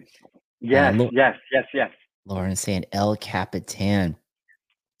 possibly. Yes. Lauren is saying El Capitan.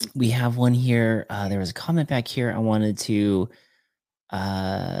 We have one here. There was a comment back here. I wanted to.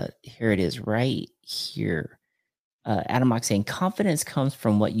 Here it is, right here. Adam Mock saying confidence comes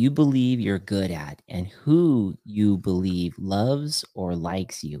from what you believe you're good at and who you believe loves or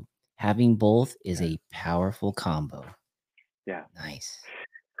likes you. Having both is a powerful combo. Yeah. Nice.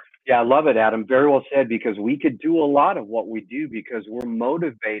 Yeah, I love it, Adam. Very well said, because we could do a lot of what we do because we're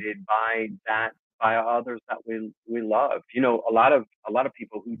motivated by others that we love. You know, a lot of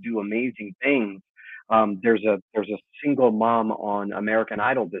people who do amazing things. There's a single mom on American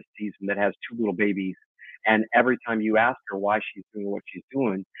Idol this season that has 2 little babies. And every time you ask her why she's doing what she's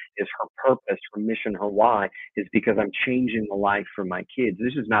doing, is her purpose, her mission, her why, is because I'm changing the life for my kids.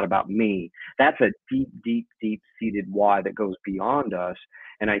 This is not about me. That's a deep, deep, deep seated why that goes beyond us.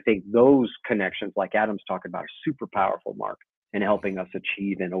 And I think those connections, like Adam's talking about, are super powerful, Mark, in helping us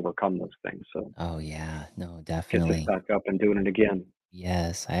achieve and overcome those things. So, oh yeah, no, definitely. Get us back up and doing it again.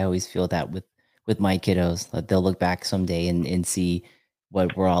 Yes, I always feel that with my kiddos. That they'll look back someday and see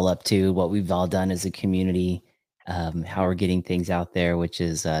what we're all up to, what we've all done as a community, how we're getting things out there, which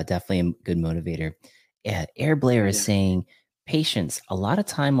is definitely a good motivator. Yeah, Air Blair is saying patience. A lot of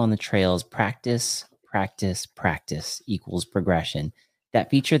time on the trails, practice equals progression. That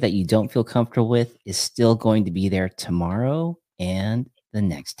feature that you don't feel comfortable with is still going to be there tomorrow and the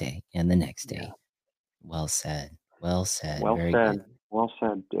next day and the next day. Yeah. Well said. Well said. Very good. Well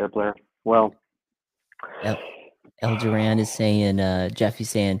said, Air Blair. Well, El Duran is saying, Jeffy's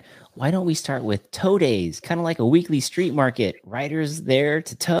saying, why don't we start with tow days? Kind of like a weekly street market. Riders there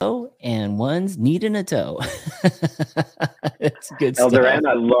to tow and one's needing a tow. It's good El stuff. Duran,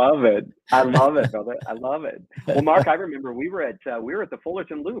 I love it. I love it, brother. I love it. Well, Mark, I remember we were at the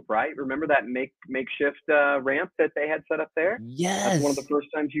Fullerton Loop, right? Remember that makeshift ramp that they had set up there? Yes. That's one of the first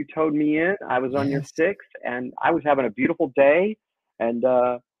times you towed me in. I was on your 6th, and I was having a beautiful day. And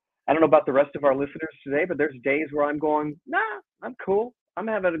I don't know about the rest of our listeners today, but there's days where I'm going, nah, I'm cool. I'm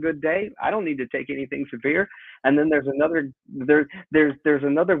having a good day. I don't need to take anything severe. And then there's another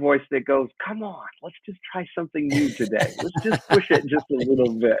voice that goes, come on, let's just try something new today. Let's just push it just a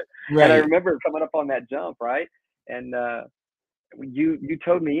little bit. Right. And I remember coming up on that jump, right? And you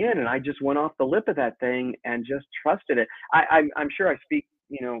towed me in, and I just went off the lip of that thing and just trusted it. I'm sure I speak,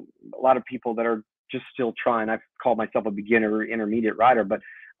 a lot of people that are just still trying. I've called myself a beginner, intermediate rider, but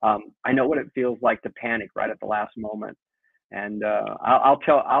I know what it feels like to panic right at the last moment. And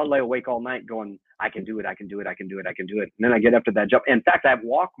I'll lay awake all night going, I can do it. And then I get up to that jump. In fact, I've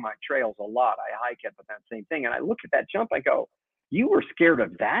walked my trails a lot. I hike it, but that same thing. And I look at that jump, I go, you were scared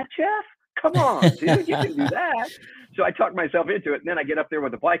of that, Jeff? Come on, dude, you can do that. So I talk myself into it. And then I get up there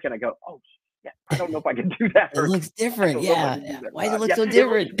with the bike and I go, oh, yeah, I don't know if I can do that. It looks different. Yeah. Why does it look so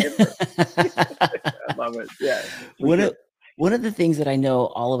different? I love it. Yeah. One of the things that I know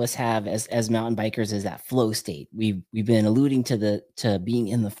all of us have as mountain bikers is that flow state. We've been alluding to being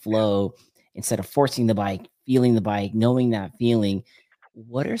in the flow instead of forcing the bike, feeling the bike, knowing that feeling.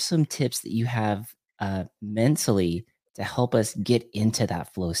 What are some tips that you have mentally to help us get into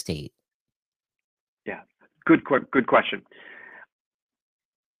that flow state? Yeah, good question.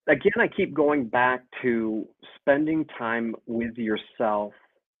 Again, I keep going back to spending time with yourself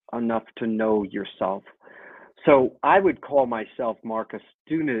enough to know yourself. So I would call myself, Mark, a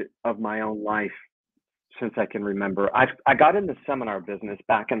student of my own life since I can remember. I got in the seminar business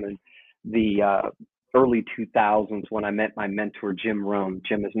back in the early 2000s when I met my mentor, Jim Rohn.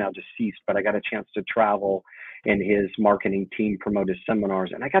 Jim is now deceased, but I got a chance to travel and his marketing team promote his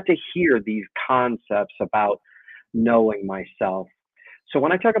seminars. And I got to hear these concepts about knowing myself. So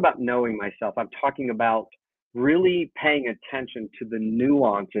when I talk about knowing myself, I'm talking about really paying attention to the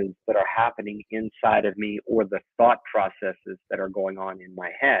nuances that are happening inside of me or the thought processes that are going on in my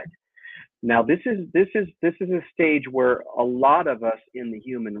head. Now, this is a stage where a lot of us in the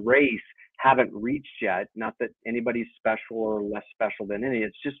human race haven't reached yet. Not that anybody's special or less special than any.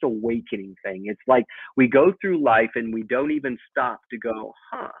 It's just an awakening thing. It's like we go through life and we don't even stop to go,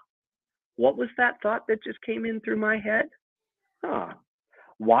 what was that thought that just came in through my head?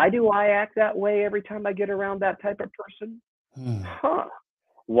 Why do I act that way every time I get around that type of person?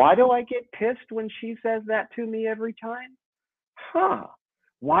 Why do I get pissed when she says that to me every time?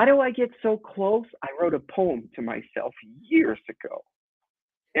 Why do I get so close? I wrote a poem to myself years ago.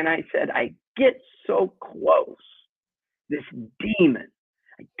 And I said, I get so close. This demon,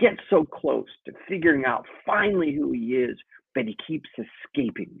 I get so close to figuring out finally who he is, but he keeps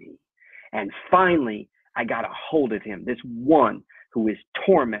escaping me. And finally, I got a hold of him, this one who has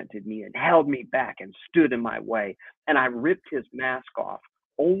tormented me and held me back and stood in my way. And I ripped his mask off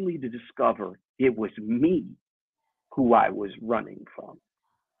only to discover it was me who I was running from.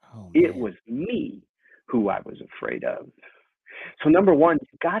 It was me who I was afraid of. So number one,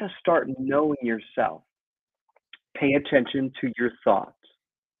 you got to start knowing yourself. Pay attention to your thoughts.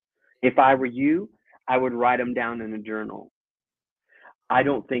 If I were you, I would write them down in a journal. I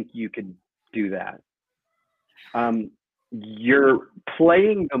don't think you could do that. You're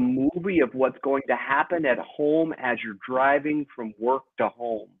playing the movie of what's going to happen at home as you're driving from work to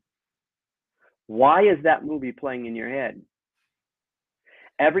home. Why is that movie playing in your head?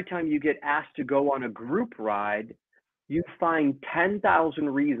 Every time you get asked to go on a group ride, you find 10,000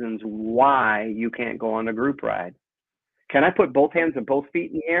 reasons why you can't go on a group ride. Can I put both hands and both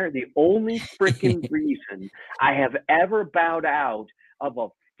feet in the air? The only freaking reason I have ever bowed out of a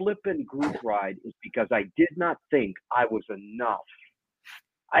flippin' group ride is because I did not think I was enough.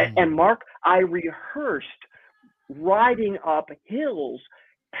 And Mark, I rehearsed riding up hills,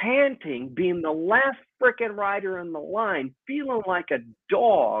 panting, being the last frickin' rider in the line, feeling like a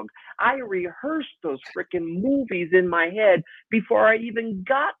dog. I rehearsed those frickin' movies in my head before I even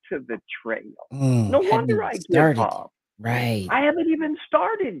got to the trail. No wonder I give up. Right. I haven't even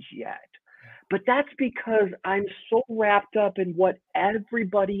started yet. But that's because I'm so wrapped up in what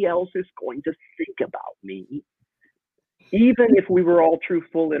everybody else is going to think about me. Even if we were all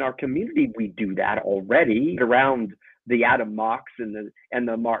truthful in our community, we do that already around the Adam Mocks and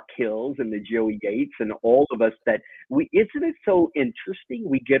the Mark Hills and the Joey Yates and all of us that isn't it so interesting?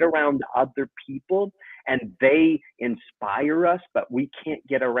 We get around other people and they inspire us, but we can't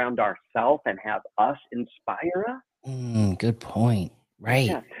get around ourselves and have us inspire us. Good point. Right.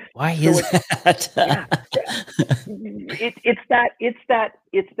 Yeah. Why is that?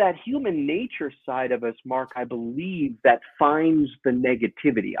 It's that human nature side of us, Mark, I believe, that finds the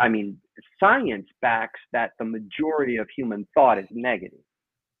negativity. I mean, science backs that the majority of human thought is negative.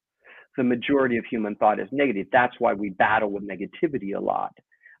 The majority of human thought is negative. That's why we battle with negativity a lot.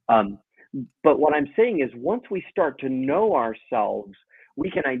 But what I'm saying is once we start to know ourselves, we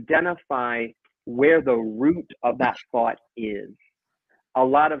can identify where the root of that thought is.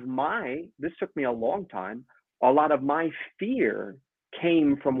 This took me a long time, a lot of my fear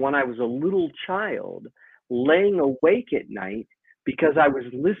came from when I was a little child, laying awake at night because I was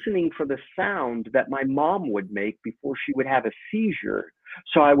listening for the sound that my mom would make before she would have a seizure.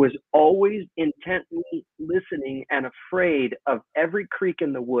 So I was always intently listening and afraid of every creak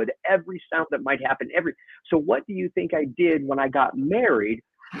in the wood, every sound that might happen. So what do you think I did when I got married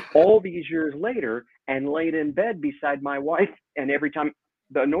all these years later and laid in bed beside my wife, and every time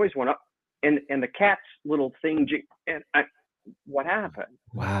the noise went up and the cat's little thing, what happened?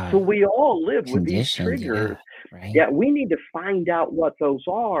 Wow. So we all live with these triggers. Yeah, right. Yeah, we need to find out what those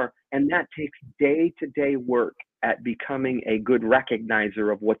are, and that takes day-to-day work at becoming a good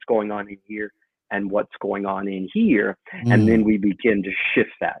recognizer of what's going on in here and what's going on in here. And then we begin to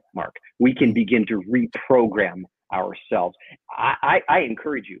shift that, Mark. We can begin to reprogram ourselves. I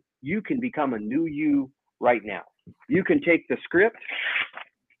encourage you. You can become a new you right now. You can take the script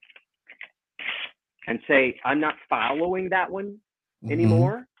and say, I'm not following that one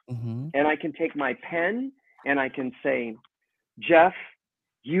anymore. And I can take my pen and I can say, Jeff,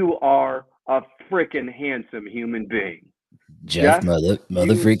 you are a freaking handsome human being. Jeff mother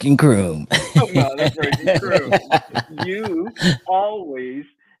freaking Crume. Mother freaking Crume. You always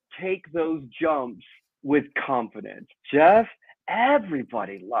take those jumps with confidence. Jeff,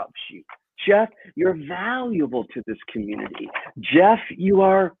 everybody loves you. Jeff, you're valuable to this community. Jeff, you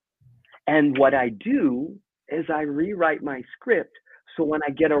are. And what I do is I rewrite my script so when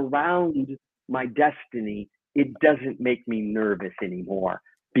I get around my destiny, it doesn't make me nervous anymore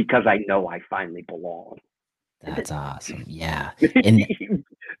because I know I finally belong. That's awesome. Yeah. And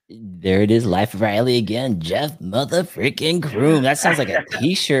there it is, Life of Riley again. Jeff mother freaking Crume. That sounds like a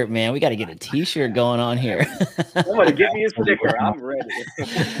t-shirt, man. We got to get a t-shirt going on here. Somebody give me a sticker. I'm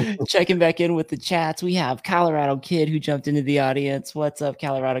ready. Checking back in with the chats. We have Colorado Kid who jumped into the audience. What's up,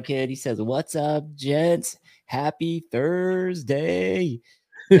 Colorado Kid? He says, what's up, gents? Happy Thursday.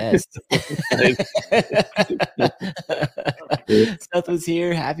 Yes. Seth was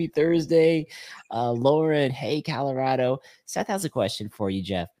here. Happy Thursday. Lauren, hey, Colorado. Seth has a question for you,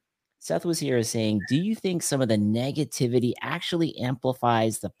 Jeff. Seth was here saying, do you think some of the negativity actually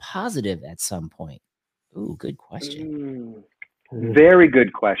amplifies the positive at some point? Ooh, good question. Very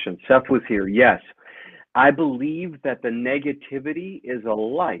good question. Seth was here. Yes. I believe that the negativity is a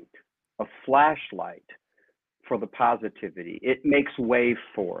light, a flashlight for the positivity. It makes way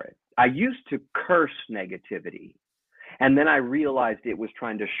for it. I used to curse negativity, and then I realized it was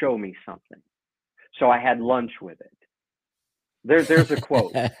trying to show me something. So I had lunch with it. There's a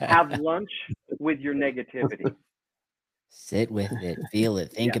quote. Have lunch with your negativity. Sit with it, feel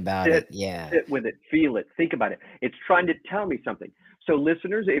it, think about it. Yeah. Sit with it, feel it, think about it. It's trying to tell me something. So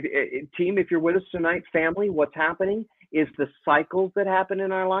listeners, team, if you're with us tonight, family, what's happening is the cycles that happen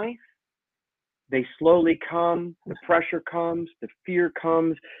in our life. They slowly come, the pressure comes, the fear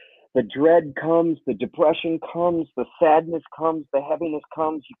comes, the dread comes, the depression comes, the sadness comes, the heaviness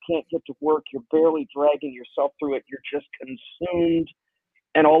comes. You can't get to work. You're barely dragging yourself through it. You're just consumed.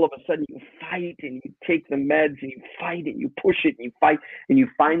 And all of a sudden you fight and you take the meds and you fight and you push it and you fight and you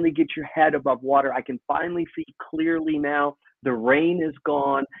finally get your head above water. I can finally see clearly now. The rain is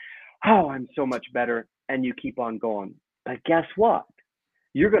gone. Oh, I'm so much better. And you keep on going. But guess what?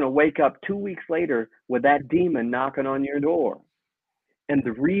 You're going to wake up 2 weeks later with that demon knocking on your door. And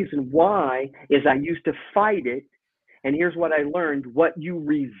the reason why is I used to fight it. And here's what I learned. What you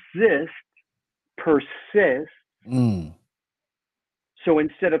resist persists. So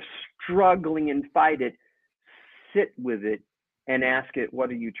instead of struggling and fight it, sit with it and ask it, what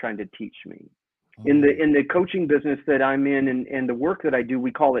are you trying to teach me? In the coaching business that I'm in and the work that I do,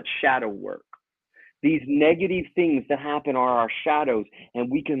 we call it shadow work. These negative things that happen are our shadows,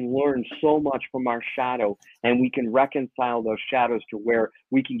 and we can learn so much from our shadow, and we can reconcile those shadows to where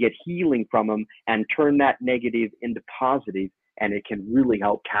we can get healing from them and turn that negative into positive, and it can really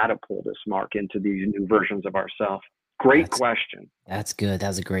help catapult us, Mark, into these new versions of ourselves. Great question. That's good. That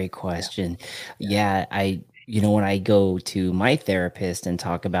was a great question. Yeah, when I go to my therapist and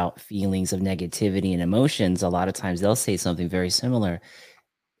talk about feelings of negativity and emotions, a lot of times they'll say something very similar,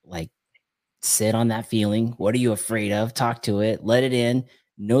 like, sit on that feeling. What are you afraid of? Talk to it. Let it in.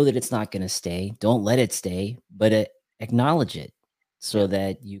 Know that it's not going to stay. Don't let it stay, but acknowledge it so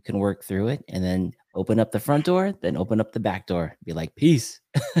that you can work through it, and then open up the front door, then open up the back door. Be like, peace.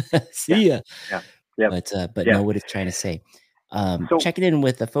 See ya. But know what it's trying to say. Checking in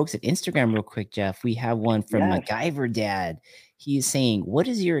with the folks at Instagram real quick, Jeff. We have one from MacGyver Dad. He's saying, what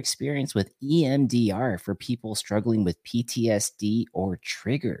is your experience with EMDR for people struggling with PTSD or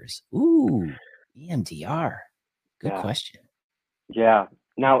triggers? Ooh, EMDR. Good question. Yeah.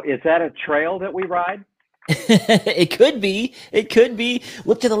 Now, is that a trail that we ride? It could be. It could be.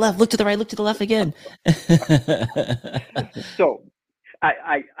 Look to the left, look to the right, look to the left again. So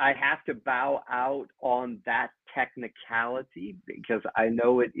I have to bow out on that technicality because I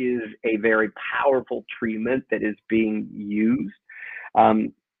know it is a very powerful treatment that is being used.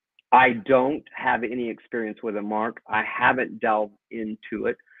 I don't have any experience with it, Mark. I haven't delved into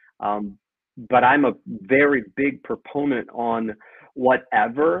it. But I'm a very big proponent on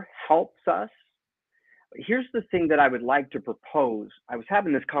whatever helps us. Here's the thing that I would like to propose. I was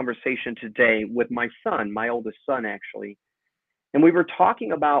having this conversation today with my son, my oldest son, actually, and we were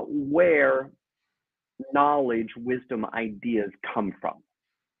talking about where knowledge, wisdom, ideas come from.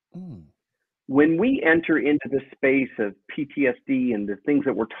 When we enter into the space of PTSD and the things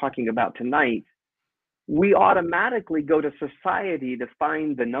that we're talking about tonight, we automatically go to society to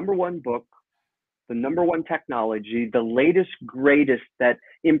find the number one book, the number one technology, the latest, greatest that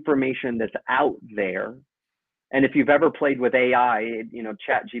information that's out there. And if you've ever played with AI,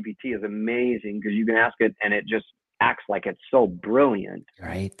 ChatGPT is amazing because you can ask it and it just acts like it's so brilliant.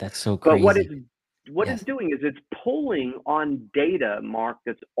 Right. That's so crazy. But what it's doing is it's pulling on data, Mark,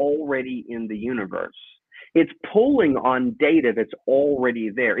 that's already in the universe. It's pulling on data that's already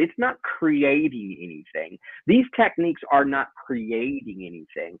there. It's not creating anything. These techniques are not creating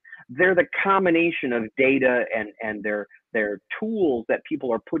anything. They're the combination of data and they're tools that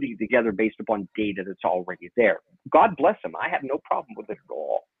people are putting together based upon data that's already there. God bless them. I have no problem with it at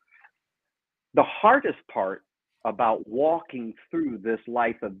all. The hardest part about walking through this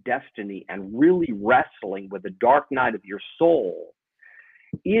life of destiny and really wrestling with the dark night of your soul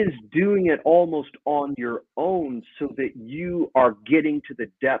is doing it almost on your own so that you are getting to the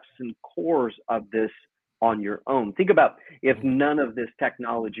depths and cores of this on your own. Think about if none of this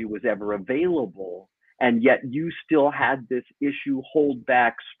technology was ever available and yet you still had this issue, hold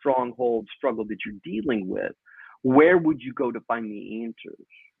back, stronghold, struggle that you're dealing with, where would you go to find the answers?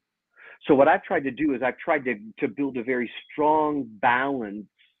 So what I've tried to do is I've tried to build a very strong balance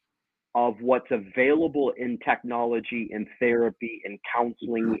of what's available in technology and therapy and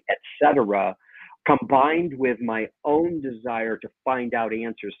counseling, etc., combined with my own desire to find out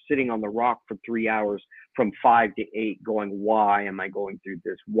answers, sitting on the rock for 3 hours from 5 to 8 going, why am I going through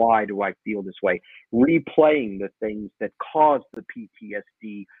this? Why do I feel this way? Replaying the things that caused the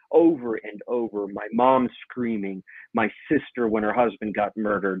PTSD over and over. My mom screaming, my sister when her husband got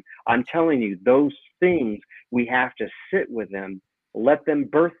murdered. I'm telling you, those things, we have to sit with them, let them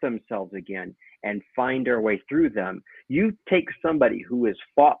birth themselves again and find our way through them. You take somebody who has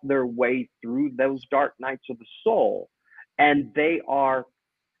fought their way through those dark nights of the soul, and they are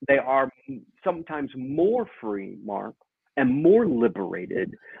sometimes more free, Mark, and more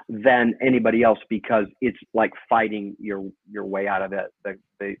liberated than anybody else because it's like fighting your way out of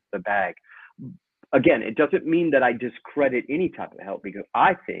the bag. Again, it doesn't mean that I discredit any type of help because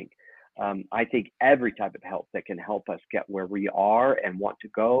I think every type of help that can help us get where we are and want to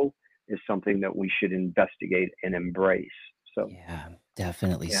go is something that we should investigate and embrace. So yeah,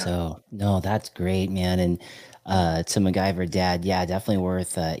 definitely. Yeah. So no, that's great, man. And to MacGyver Dad, yeah, definitely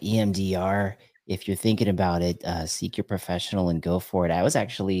worth EMDR. If you're thinking about it, seek your professional and go for it. I was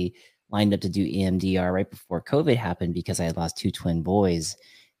actually lined up to do EMDR right before COVID happened because I had lost 2 twin boys.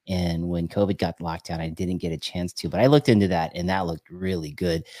 And when COVID got locked down, I didn't get a chance to, but I looked into that and that looked really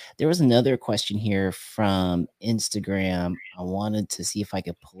good. There was another question here from Instagram. I wanted to see if I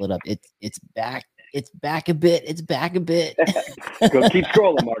could pull it up. It's back. It's back a bit. It's back a bit. Go, keep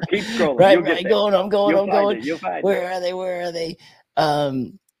scrolling, Mark. Keep scrolling. Right. I'm going. You'll find Where are they?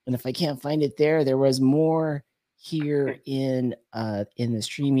 And if I can't find it there was more here in the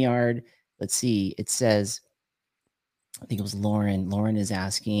StreamYard. Let's see. It says, I think it was Lauren. Lauren is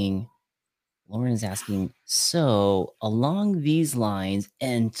asking, so along these lines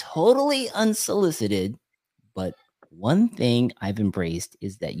and totally unsolicited, but one thing I've embraced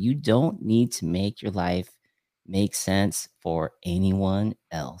is that you don't need to make your life make sense for anyone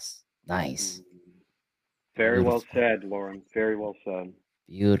else. Nice. Very well said, Lauren. Very well said.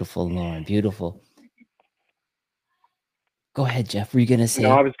 Beautiful, Lauren. Beautiful. Go ahead, Jeff. Were you going to say?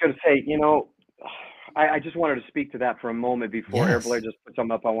 No, I was going to say, I just wanted to speak to that for a moment before Air Blair just put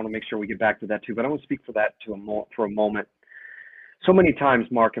something up. I want to make sure we get back to that too, but I want to speak for that for a moment. So many times,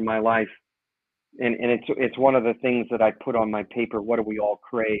 Mark, in my life, and it's one of the things that I put on my paper. What do we all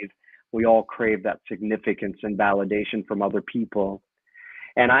crave? We all crave that significance and validation from other people.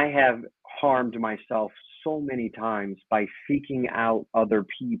 And I have harmed myself so many times by seeking out other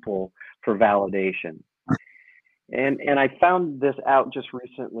people for validation. And I found this out just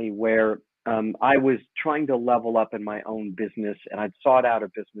recently where I was trying to level up in my own business, and I'd sought out a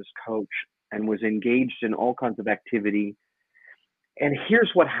business coach and was engaged in all kinds of activity. And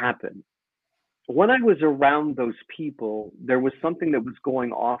here's what happened. When I was around those people, there was something that was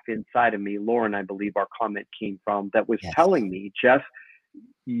going off inside of me. Lauren, I believe our comment came from, that was telling me, Jeff,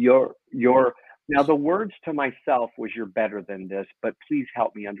 you're now the words to myself was, you're better than this, but please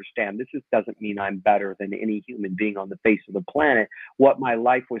help me understand. This doesn't mean I'm better than any human being on the face of the planet. What my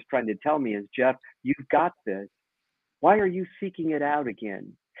life was trying to tell me is, Jeff, you've got this. Why are you seeking it out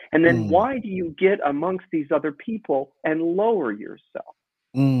again? And then why do you get amongst these other people and lower yourself?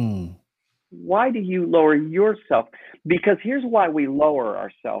 Why do you lower yourself? Because here's why we lower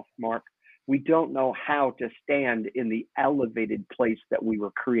ourselves, Mark. We don't know how to stand in the elevated place that we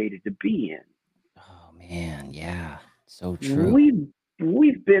were created to be in. Oh man, yeah, so true.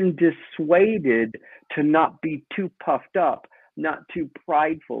 We've been dissuaded to not be too puffed up, not too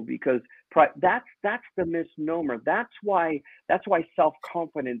prideful, because that's the misnomer. That's why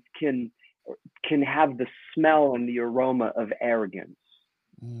self-confidence can have the smell and the aroma of arrogance.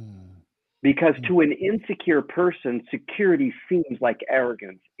 Because to an insecure person, security seems like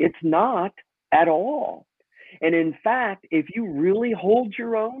arrogance. It's not at all. And in fact, if you really hold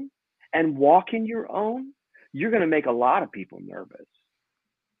your own and walk in your own, you're going to make a lot of people nervous.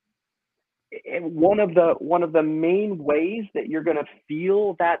 And one of the main ways that you're going to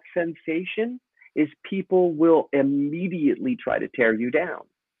feel that sensation is people will immediately try to tear you down.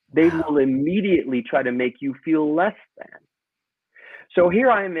 They will immediately try to make you feel less than. So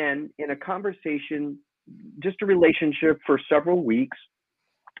here I am in a conversation, just a relationship for several weeks.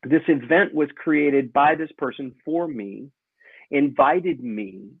 This event was created by this person for me, invited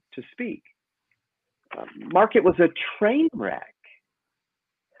me to speak. Mark, it was a train wreck.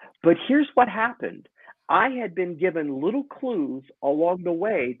 But here's what happened. I had been given little clues along the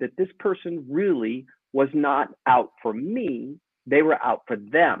way that this person really was not out for me. They were out for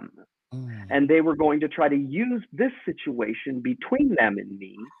them. And they were going to try to use this situation between them and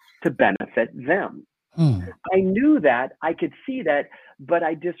me to benefit them. I knew that, I could see that, but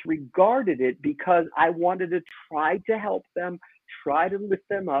I disregarded it because I wanted to try to help them, try to lift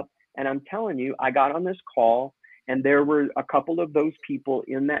them up. And I'm telling you, I got on this call and there were a couple of those people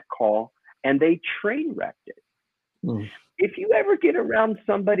in that call and they train wrecked it. If you ever get around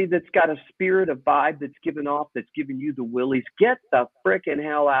somebody that's got a spirit, a vibe that's given off, that's giving you the willies, get the frickin'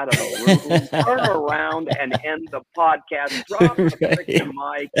 hell out of the room, turn around and end the podcast, drop the frickin'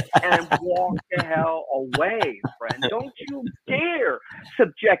 mic, and walk the hell away, friend. Don't you dare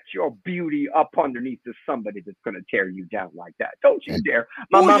subject your beauty up underneath to somebody that's going to tear you down like that. Don't you dare.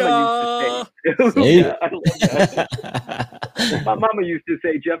 My mama used to say, I love that. My mama used to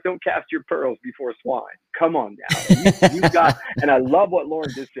say, Jeff, don't cast your pearls before swine. Come on now. You got, and I love what Lauren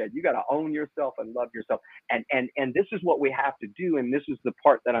just said. You got to own yourself and love yourself. And this is what we have to do. And this is the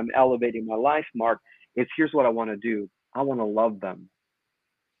part that I'm elevating my life, Mark. Is here's what I want to do. I want to love them.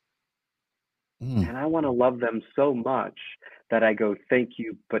 And I want to love them so much that I go, thank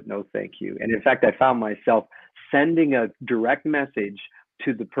you, but no thank you. And in fact, I found myself sending a direct message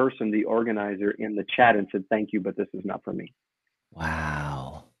to the person, the organizer, in the chat and said, thank you, but this is not for me.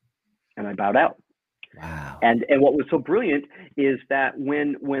 Wow. And I bowed out. Wow. And what was so brilliant is that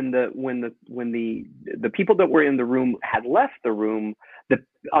when the people that were in the room had left the room,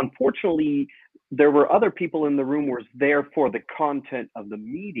 unfortunately there were other people in the room who were there for the content of the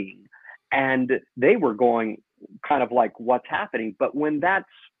meeting, and they were going kind of like, what's happening? But when that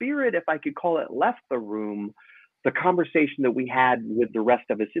spirit, if I could call it, left the room, the conversation that we had with the rest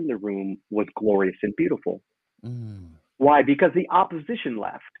of us in the room was glorious and beautiful. Why? Because the opposition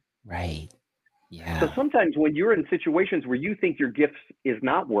left. Right. Yeah. So sometimes when you're in situations where you think your gift is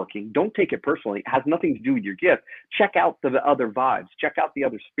not working, don't take it personally. It has nothing to do with your gift. Check out the other vibes. Check out the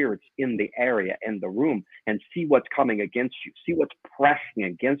other spirits in the area and the room and see what's coming against you. See what's pressing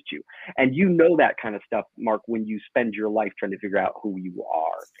against you. And you know that kind of stuff, Mark, when you spend your life trying to figure out who you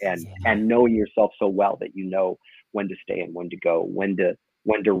are and knowing yourself so well that you know when to stay and when to go, when to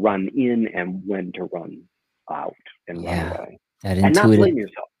run in and when to run out and run away. And not blame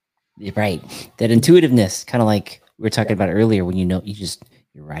yourself. Right. That intuitiveness, kind of like we were talking about earlier, when you're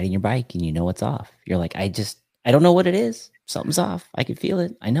riding your bike and you know what's off. You're like, I don't know what it is. Something's off. I can feel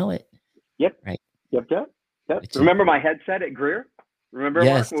it. I know it. Yep. Right. Yep. Remember my headset at Greer? Remember,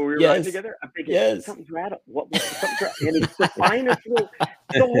 Mark, when we were riding together? I'm thinking, something's rattling. Something's rattling. And it's the finest little,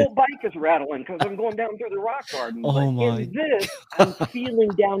 the whole bike is rattling because I'm going down through the rock garden. But in this, I'm feeling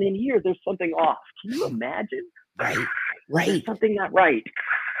down in here, there's something off. Can you imagine? Right. There's something not right.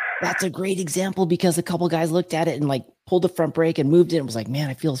 That's a great example because a couple guys looked at it and like pulled the front brake and moved it and was like, man,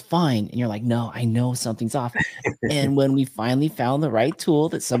 I feel fine. And you're like, no, I know something's off. And when we finally found the right tool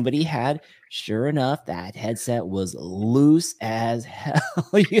that somebody had, sure enough, that headset was loose as hell.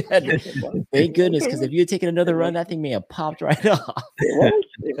 You had to, thank goodness, because if you had taken another run, that thing may have popped right off.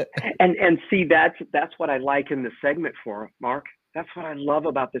 And see, that's what I like in the segment for, Mark. That's what I love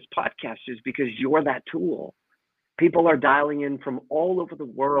about this podcast, is because you're that tool. People are dialing in from all over the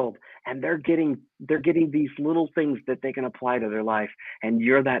world, and they're getting these little things that they can apply to their life. And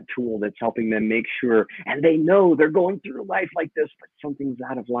you're that tool that's helping them make sure, and they know they're going through life like this, but something's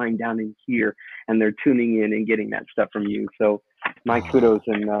out of line down in here, and they're tuning in and getting that stuff from you. So my kudos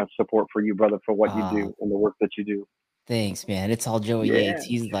and support for you, brother, for what you do and the work that you do. Thanks, man. It's all Joey Yates.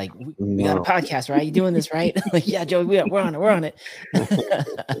 He's like, we got a podcast, right? You doing this right? Like, yeah, Joey, we're on it.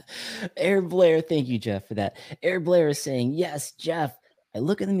 Eric Blair, thank you, Jeff, for that. Eric Blair is saying, yes, Jeff, I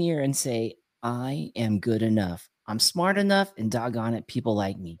look in the mirror and say, I am good enough. I'm smart enough, and doggone it, people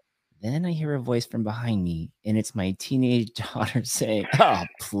like me. Then I hear a voice from behind me, and it's my teenage daughter saying, oh,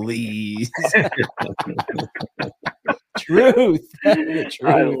 please. Truth.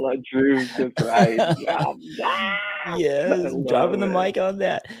 I love truth. That's right. Yes, dropping the mic on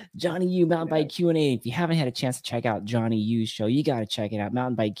that. Johnny U, Mountain Bike Q&A. If you haven't had a chance to check out Johnny U's show, you got to check it out.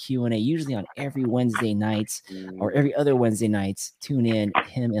 Mountain Bike Q&A, usually on every Wednesday nights or every other Wednesday nights. Tune in.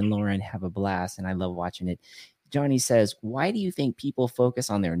 Him and Lauren have a blast, and I love watching it. Johnny says, why do you think people focus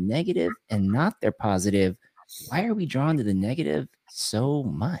on their negative and not their positive? Why are we drawn to the negative so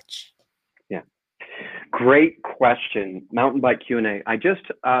much? Yeah. Great question. Mountain Bike Q&A. I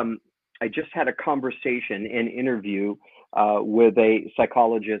just had a conversation, an interview with a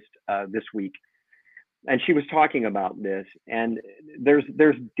psychologist this week, and she was talking about this. And there's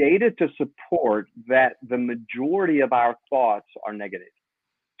data to support that the majority of our thoughts are negative.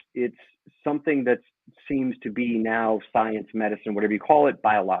 It's something that seems to be now science, medicine, whatever you call it,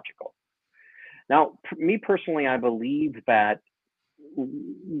 biological. Now, me personally, I believe that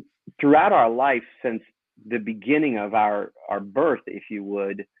throughout our life, since the beginning of our birth, if you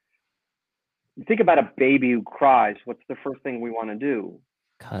would, think about a baby who cries. What's the first thing we want to do?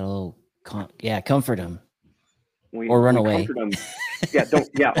 Cuddle, comfort him, or run away.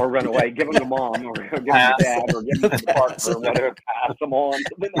 Or run away. Give them to mom, or give them to dad, or give them to the partner, or whatever. Pass them on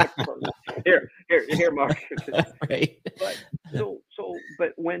to the next person. Here, Mark. Right.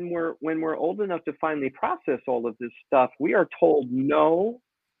 But when we're old enough to finally process all of this stuff, we are told no,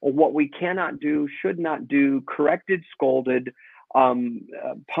 or what we cannot do, should not do, corrected, scolded,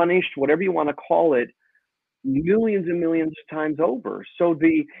 punished, whatever you want to call it, millions and millions of times over. So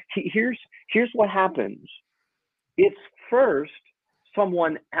here's what happens. It's first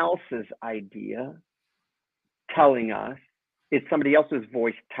someone else's idea telling us, it's somebody else's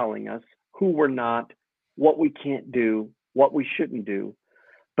voice telling us who we're not, what we can't do, what we shouldn't do.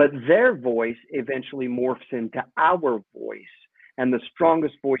 But their voice eventually morphs into our voice. And the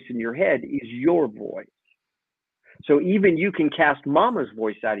strongest voice in your head is your voice. So even you can cast mama's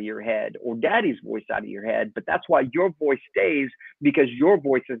voice out of your head or daddy's voice out of your head, but that's why your voice stays, because your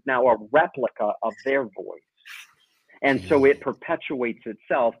voice is now a replica of their voice. And so it perpetuates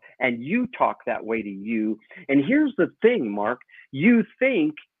itself, and you talk that way to you. And here's the thing, Mark, you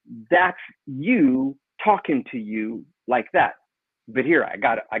think that's you talking to you like that. But here, I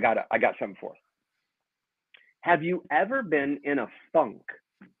got something for you. Have you ever been in a funk?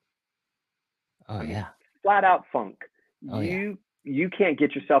 Oh, yeah. Flat out funk. Oh, you can't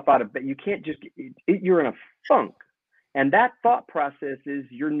get yourself out of bed. You can't just, you're in a funk. And that thought process is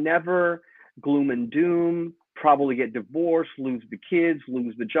you're never gloom and doom, probably get divorced, lose the kids,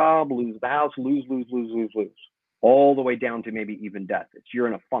 lose the job, lose the house, lose, all the way down to maybe even death. You're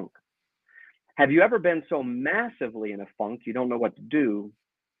in a funk. Have you ever been so massively in a funk you don't know what to do?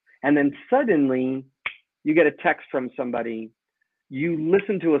 And then suddenly you get a text from somebody, you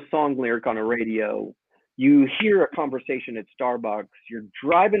listen to a song lyric on a radio, you hear a conversation at Starbucks, you're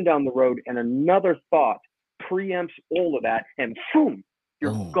driving down the road, and another thought preempts all of that, and boom,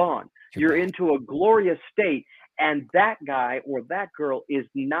 you're gone. You're into a glorious state, and that guy or that girl is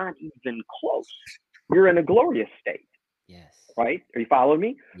not even close. You're in a glorious state. Yes. Right? Are you following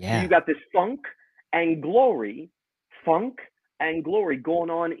me? Yeah. So you got this funk and glory going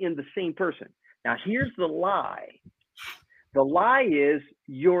on in the same person. Now, here's the lie. The lie is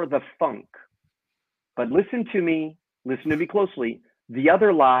you're the funk. But listen to me closely. The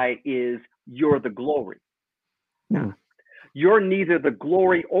other lie is you're the glory. Yeah. You're neither the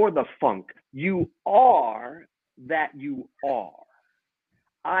glory or the funk. You are that you are.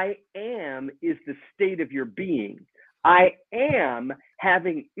 I am is the state of your being. I am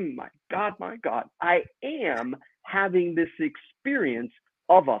having, my God, I am having this experience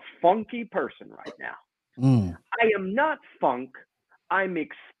of a funky person right now. I am not funk. I'm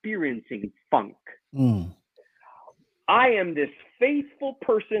experiencing funk. I am this faithful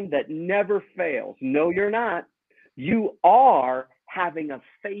person that never fails. No, you're not. You are having a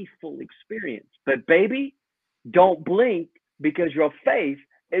faithful experience. But baby, don't blink, because your faith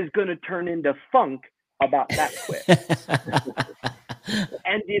is going to turn into funk about that quick.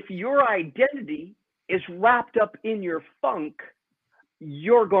 And if your identity is wrapped up in your funk,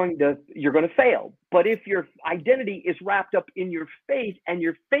 you're going to fail. But if your identity is wrapped up in your faith and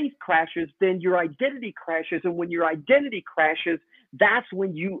your faith crashes, then your identity crashes. And when your identity crashes, that's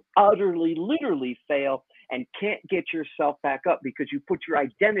when you utterly, literally fail and can't get yourself back up, because you put your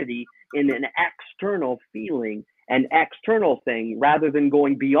identity in an external feeling, an external thing, rather than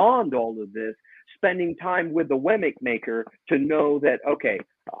going beyond all of this, spending time with the Wemmick maker to know that, okay,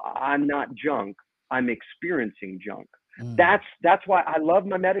 I'm not junk, I'm experiencing junk. That's why I love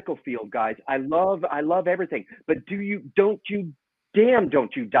my medical field, guys. I love everything. But don't you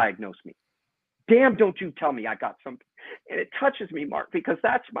diagnose me. Damn, don't you tell me I got something. And it touches me, Mark, because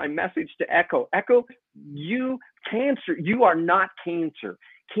that's my message to Echo. Echo, you are not cancer.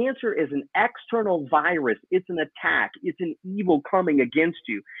 Cancer is an external virus. It's an attack. It's an evil coming against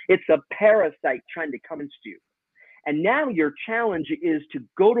you. It's a parasite trying to come against you. And now your challenge is to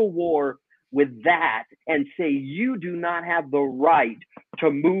go to war with that and say, you do not have the right to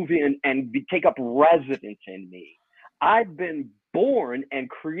move in and take up residence in me. I've been born and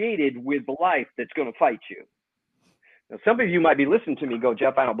created with life that's going to fight you. Now, some of you might be listening to me go,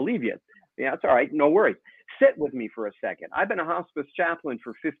 Jeff, I don't believe you. Yeah, it's all right. No worries. Sit with me for a second. I've been a hospice chaplain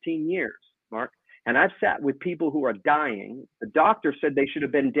for 15 years, Mark, and I've sat with people who are dying. The doctor said they should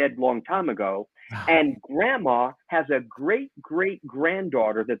have been dead a long time ago. And grandma has a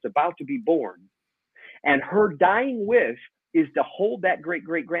great-great-granddaughter that's about to be born. And her dying wish is to hold that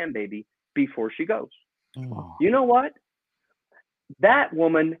great-great-grandbaby before she goes. You know what? That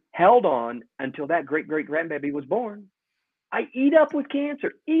woman held on until that great-great-grandbaby was born. I eat up with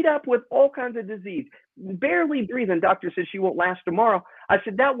cancer, eat up with all kinds of disease, barely breathing. Doctor says she won't last tomorrow. I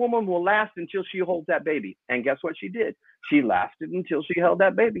said, that woman will last until she holds that baby. And guess what she did? She lasted until she held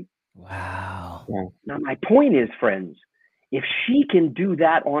that baby. Wow. Now, my point is, friends, if she can do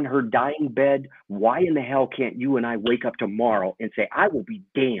that on her dying bed, why in the hell can't you and I wake up tomorrow and say, I will be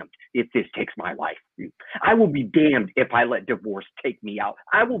damned if this takes my life. I will be damned if I let divorce take me out.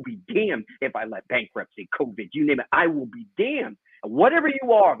 I will be damned if I let bankruptcy, COVID, you name it. I will be damned. Whatever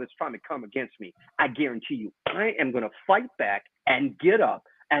you are that's trying to come against me, I guarantee you, I am going to fight back and get up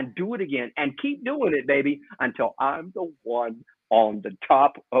and do it again and keep doing it, baby, until I'm the one on the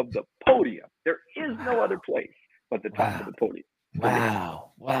top of the podium. There is no other place but the top of the podium.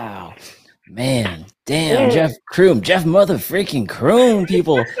 Wow. Man, damn, Jeff Crume, Jeff mother freaking Crume,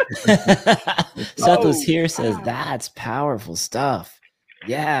 people. Sethos here says that's powerful stuff.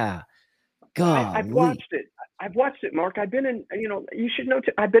 Yeah. God. I've watched it, Mark. I've been in, you should know,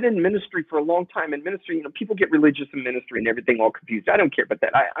 I've been in ministry for a long time. In ministry, people get religious in ministry and everything all confused. I don't care about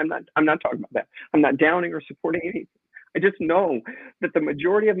that. I'm not talking about that. I'm not downing or supporting anything. I just know that the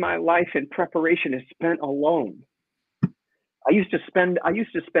majority of my life in preparation is spent alone. I used to spend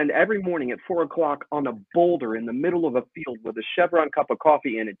every morning at 4:00 on a boulder in the middle of a field with a Chevron cup of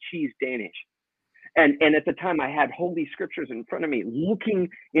coffee and a cheese Danish. And at the time I had holy scriptures in front of me, looking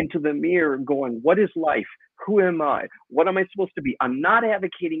into the mirror going, what is life? Who am I? What am I supposed to be? I'm not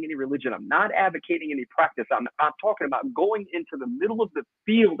advocating any religion. I'm not advocating any practice. I'm talking about going into the middle of the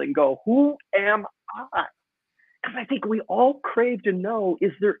field and go, who am I? Because I think we all crave to know,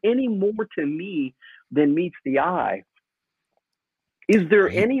 is there any more to me than meets the eye? Is there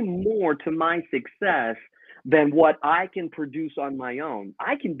any more to my success than what I can produce on my own?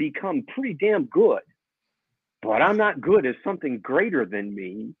 I can become pretty damn good, but I'm not good as something greater than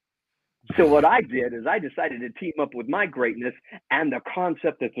me. So what I did is I decided to team up with my greatness and the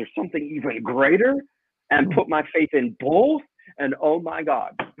concept that there's something even greater and put my faith in both. And oh my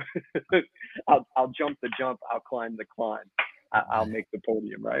God, I'll jump the jump, I'll climb the climb, I'll make the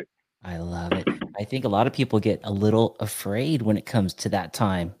podium, right? I love it. I think a lot of people get a little afraid when it comes to that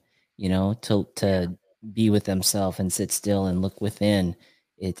time, to be with themselves and sit still and look within.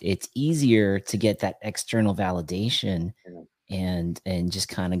 It's easier to get that external validation and just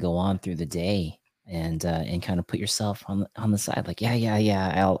kind of go on through the day. and kind of put yourself on the side, like,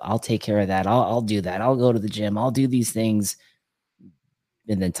 yeah, I'll take care of that. I'll do that. I'll go to the gym. I'll do these things.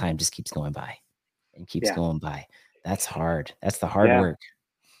 And then time just keeps going by and keeps going by. That's hard. That's the hard work.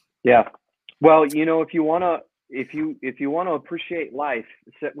 Yeah. Well, if you want to appreciate life,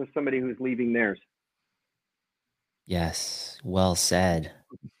 sit with somebody who's leaving theirs. Yes. Well said.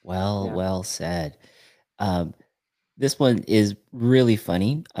 Well said. This one is really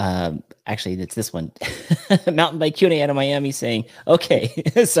funny. Actually, it's this one. Mountain Bike Q&A out of Miami saying, okay,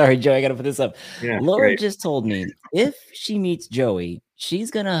 sorry, Joey, I got to put this up. Yeah, Laura just told me if she meets Joey, she's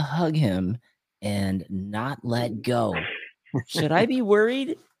going to hug him and not let go. Should I be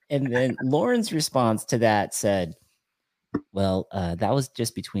worried? And then Lauren's response to that said, well, that was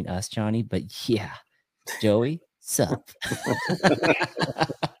just between us, Johnny, but yeah, Joey, sup?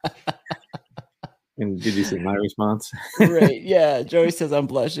 And did you see my response? Right. Yeah. Joey says, I'm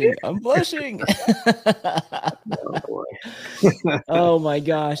blushing. I'm blushing. Oh, boy. Oh my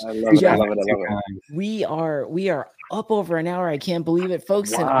gosh. I love it. We are up over an hour. I can't believe it.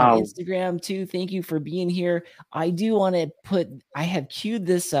 Folks on Instagram too, thank you for being here. I do want to I have queued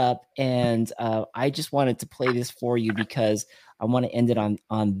this up, and I just wanted to play this for you because I want to end it on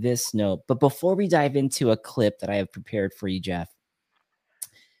this note. But before we dive into a clip that I have prepared for you, Jeff,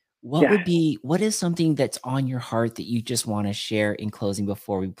 what is something that's on your heart that you just want to share in closing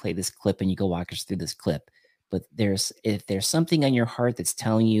before we play this clip and you go walk us through this clip? But if there's something on your heart that's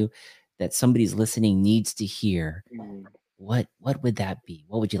telling you that somebody's listening needs to hear, what would that be?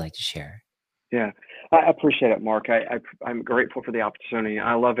 What would you like to share? Yeah, I appreciate it, Mark. I'm grateful for the opportunity.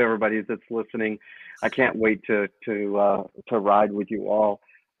 I love everybody that's listening. I can't wait to ride with you all.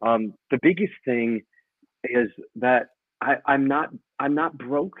 The biggest thing is that I'm not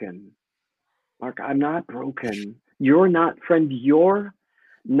broken, Mark. I'm not broken. You're not, friend. You're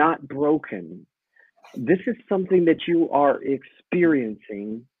not broken. This is something that you are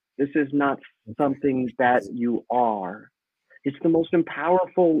experiencing. This is not something that you are. It's the most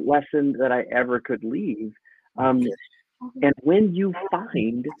powerful lesson that I ever could leave. And when you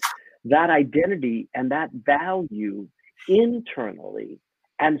find that identity and that value internally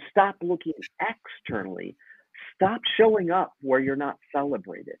and stop looking externally, stop showing up where you're not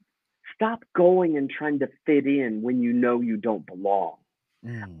celebrated. Stop going and trying to fit in when you know you don't belong.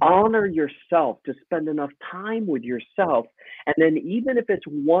 Honor yourself to spend enough time with yourself. And then even if it's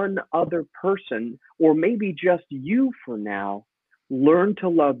one other person or maybe just you for now, learn to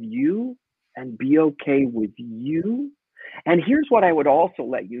love you and be okay with you. And here's what I would also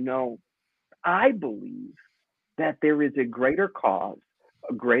let you know. I believe that there is a greater cause,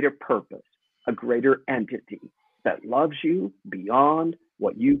 a greater purpose, a greater entity that loves you beyond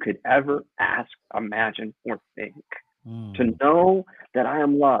what you could ever ask, imagine, or think. To know that I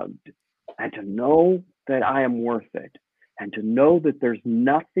am loved and to know that I am worth it and to know that there's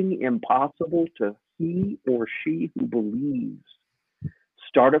nothing impossible to he or she who believes.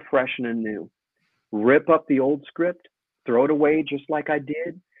 Start afresh and anew. Rip up the old script, throw it away just like I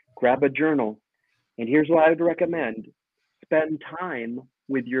did, grab a journal. And here's what I would recommend. Spend time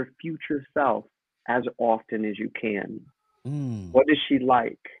with your future self as often as you can. What does she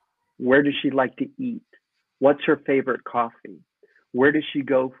like? Where does she like to eat? What's her favorite coffee? Where does she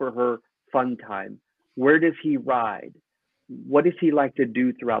go for her fun time? Where does he ride? What does he like to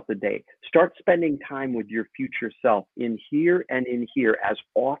do throughout the day? Start spending time with your future self in here and in here as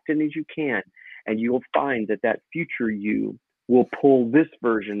often as you can. And you'll find that that future you will pull this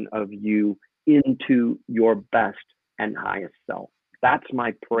version of you into your best and highest self. That's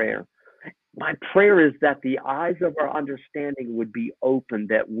my prayer. My prayer is that the eyes of our understanding would be open,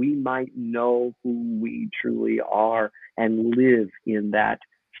 that we might know who we truly are and live in that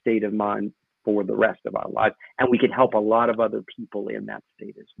state of mind for the rest of our lives. And we could help a lot of other people in that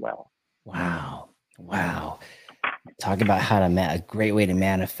state as well. Wow. Talk about how a great way to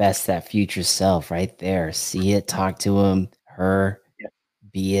manifest that future self right there. See it, talk to him, her,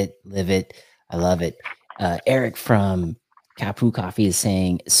 be it, live it. I love it. Eric from Kapu Coffee is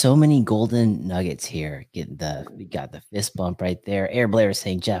saying, so many golden nuggets here. We got the fist bump right there. Air Blair is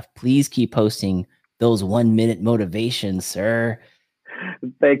saying, Jeff, please keep posting those 1 minute motivations, sir.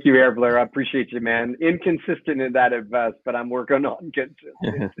 Thank you, Air Blair. I appreciate you, man. Inconsistent in that at best, but I'm working on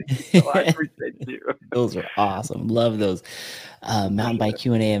consistency. So I appreciate you. Those are awesome. Love those. Mountain Bike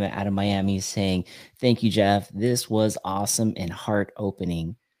Q&A out of Miami is saying, thank you, Jeff. This was awesome and heart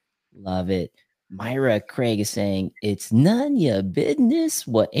opening. Love it. Myra Craig is saying, it's none your business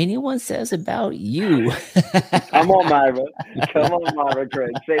what anyone says about you. Come on, Myra. Come on, Myra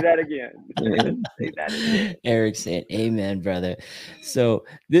Craig. Say that again. Say that again. Eric said, amen, brother. So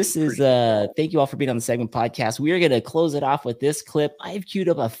this is, thank you all for being on the Segment Podcast. We are going to close it off with this clip. I've queued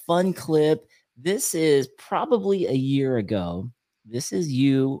up a fun clip. This is probably a year ago. This is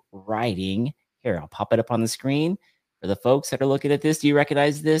you riding. Here, I'll pop it up on the screen for the folks that are looking at this. Do you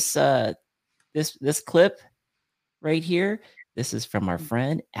recognize this? This clip right here? This is from our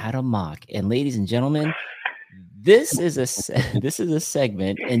friend Adam Mock. And ladies and gentlemen, this is a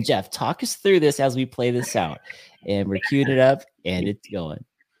segment. And Jeff, talk us through this as we play this out. And we're queuing it up, and it's going.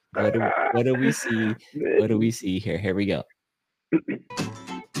 What do we see? What do we see here? Here we go.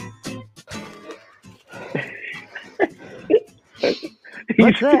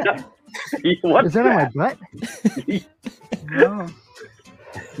 What's that? Is that on my butt? No.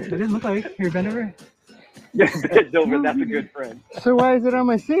 It doesn't look like. Here, bend over. Yeah, bend over. That's a good friend. So why is it on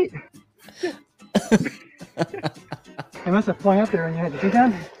my seat? I must have flung up there when you had to get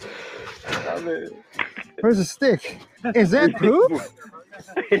down. Where's the stick? Is that poop?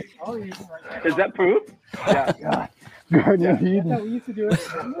 Is that poop? Yeah. God. Garden of Eden. That's how we used to do it.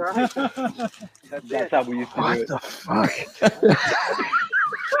 That's how we used to do it. What the fuck?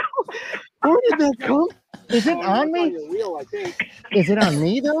 Where did that come? Is it on me? Is it on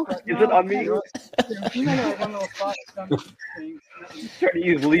me though? Is it on me? Trying to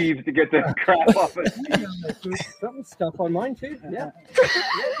use leaves to get the crap off it. Something stuff on mine too. Yeah.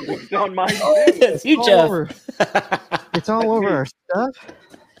 It's on mine too. It's you, Jeff. It's all over our stuff.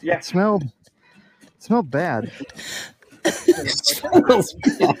 Yeah. It smelled bad.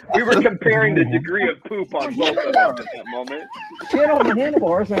 We were comparing the degree of poop on both of them at that moment. Get on the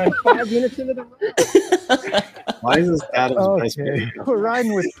handlebars and I'm 5 minutes into the ride. Why is this Adam's ice Okay, cream? we're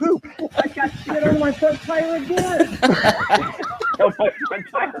riding with poop. I got shit on my front tire again. Oh, my front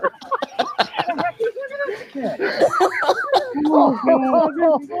tire. Oh my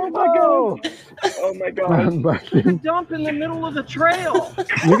god! Oh my god! There's a dump in the middle of the trail.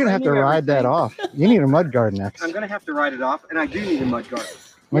 You're gonna have to ride that off. You need a mud guard next. I'm gonna have to ride it off, and I do need a mud guard.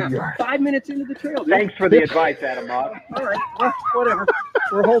 Mud guard. 5 minutes into the trail. Dude. Thanks for the advice, Adam Mock. All right, well, whatever.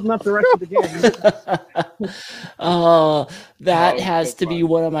 We're holding up the rest of the game. Oh, that has to be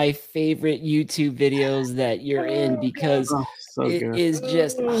one of my favorite YouTube videos that you're in because it is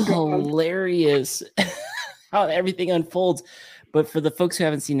just hilarious how everything unfolds. But for the folks who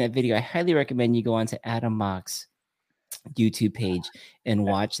haven't seen that video, I highly recommend you go onto Adam Mock's YouTube page and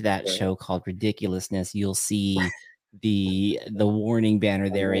watch that show called Ridiculousness. You'll see the warning banner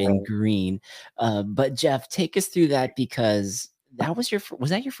there in green. But Jeff, take us through that because that was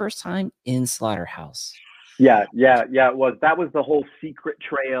that your first time in Slaughterhouse? Yeah, it was. That was the whole secret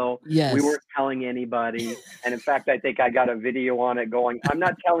trail. Yes. We weren't telling anybody. And in fact, I think I got a video on it going, I'm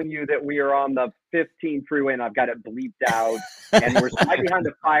not telling you that we are on the 15 freeway and I've got it bleeped out. And we're right behind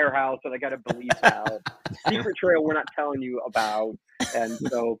the firehouse and I got it bleeped out. Secret trail we're not telling you about. And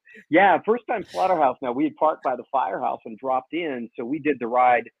so, yeah, first time Slaughterhouse. Now, we had parked by the firehouse and dropped in. So we did the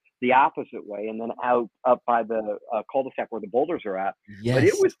ride the opposite way and then up by the cul-de-sac where the boulders are at. Yes. But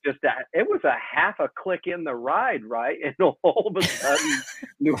it was a half a click in the ride, right? And all of a sudden,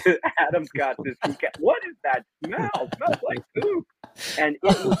 Adam's got this. What is that smell? It smells like poop. And it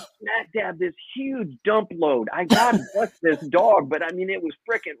was smack dab this huge dump load. God bless this dog, but I mean, it was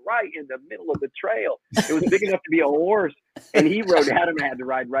freaking right in the middle of the trail. It was big enough to be a horse, and he rode. Adam had to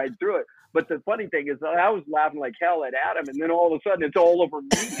ride right through it. But the funny thing is, I was laughing like hell at Adam, and then all of a sudden, it's all over me.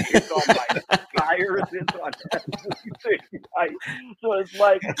 It's on my tires. It's on everything. So it's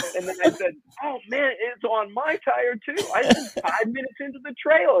like, and then I said, "Oh man, it's on my tire too." I was 5 minutes into the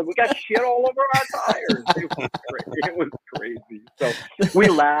trail, and we got shit all over our tires. It was crazy. So we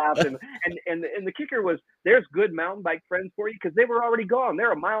laughed, and the kicker was, there's good mountain bike friends for you because they were already gone.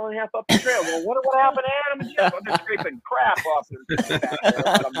 They're a mile and a half up the trail. Well, what happened to Adam and Jeff? They're scraping crap off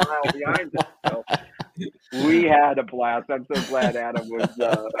about a mile behind. So we had a blast. I'm so glad Adam was.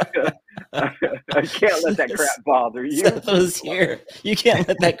 I can't let that crap bother you. Seth was here. You can't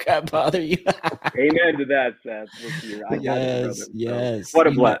let that crap bother you. Amen to that, Seth. Yes. What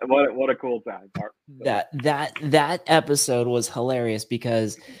a blast! What a cool time. That episode was hilarious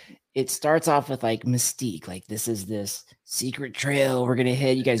because it starts off with like mystique, like this is this secret trail we're gonna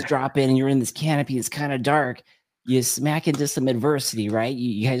hit. You guys drop in and you're in this canopy. It's kind of dark. You smack into some adversity, right?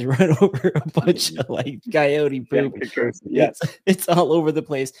 You guys run over a bunch of like coyote poop. Yeah. It's all over the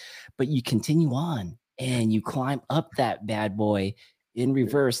place, but you continue on and you climb up that bad boy in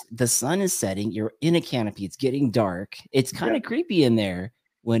reverse. The sun is setting. You're in a canopy. It's getting dark. It's kind of creepy in there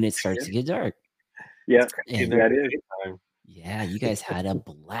when it starts to get dark. Yeah, And, that is. Yeah, you guys had a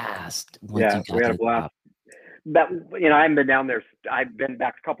blast. Yeah, we had a blast. That, I haven't been down there. I've been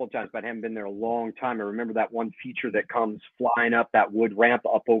back a couple of times, but I haven't been there a long time. I remember that one feature that comes flying up that wood ramp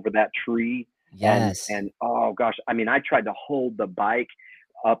up over that tree. Yes. And oh gosh, I mean, I tried to hold the bike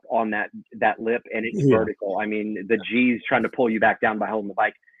up on that lip, and it's vertical. I mean, the G's trying to pull you back down by holding the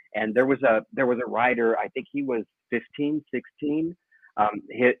bike. And there was a rider, I think he was 15, 16.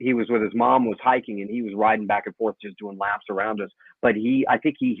 He was with his mom, was hiking, and he was riding back and forth, just doing laps around us. But I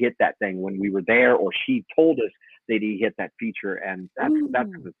think he hit that thing when we were there, or she told us that he hit that feature, and that's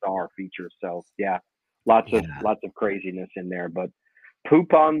a bizarre feature. So yeah, lots of craziness in there. But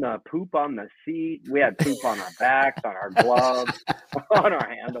poop on the seat. We had poop on our backs, on our gloves, on our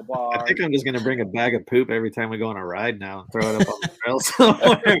handlebars. I think I'm just going to bring a bag of poop every time we go on a ride now and throw it up on the trail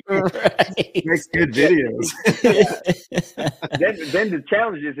somewhere. Right. Makes good videos. Then the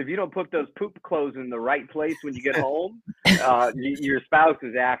challenge is, if you don't put those poop clothes in the right place when you get home, your spouse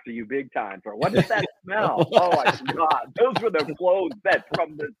is after you big time for, what does that smell? Oh, I forgot. Those were the clothes that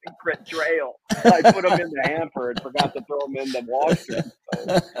from the secret trail. I put them in the hamper and forgot to throw them in the washer.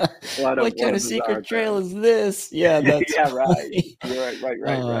 So, what kind of secret trail is this? Yeah, that's right. You're right.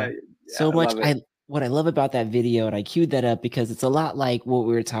 Yeah, so much. What I love about that video, and I queued that up because it's a lot like what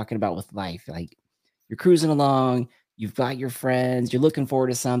we were talking about with life. Like, you're cruising along, you've got your friends, you're looking forward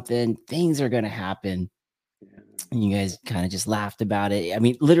to something, things are going to happen. And you guys kind of just laughed about it. I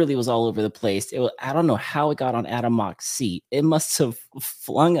mean, literally, it was all over the place. I don't know how it got on Adam Mock's seat. It must have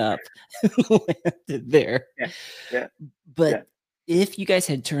flung up and landed there. Yeah. But if you guys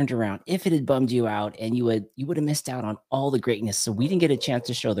had turned around, if it had bummed you out, and you would have missed out on all the greatness. So we didn't get a chance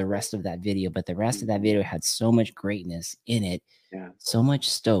to show the rest of that video, but the rest of that video had so much greatness in it. Yeah. So much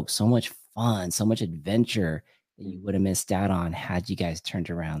stoke, so much fun, so much adventure that you would have missed out on had you guys turned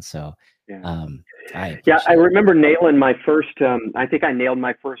around. So I remember nailing my first, I think I nailed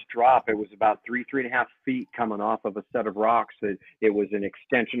my first drop. It was about 3.5 feet coming off of a set of rocks. It was an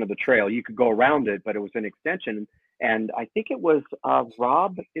extension of the trail. You could go around it, but it was an extension. And I think it was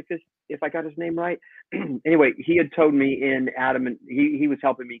Rob, if I got his name right. Anyway, he had towed me in, Adam, and he was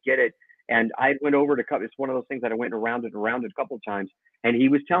helping me get it. And I went over to, it's one of those things that I went around it a couple of times. And he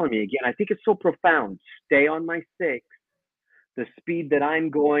was telling me again, I think it's so profound. Stay on my 6. The speed that I'm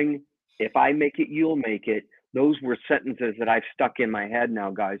going, if I make it, you'll make it. Those were sentences that I've stuck in my head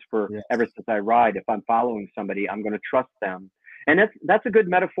now, guys, ever since I ride. If I'm following somebody, I'm going to trust them. And that's a good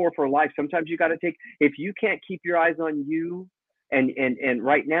metaphor for life. Sometimes you got to if you can't keep your eyes on you and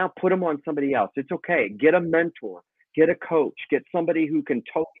right now, put them on somebody else. It's okay. Get a mentor, get a coach, get somebody who can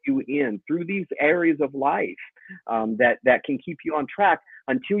tow you in through these areas of life that can keep you on track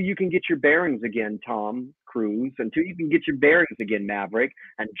until you can get your bearings again, Tom Cruise, until you can get your bearings again, Maverick,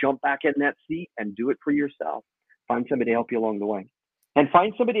 and jump back in that seat and do it for yourself. Find somebody to help you along the way. And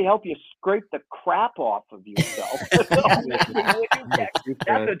find somebody to help you scrape the crap off of yourself. That's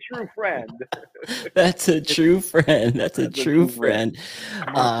a true friend. That's a true friend. That's a true friend.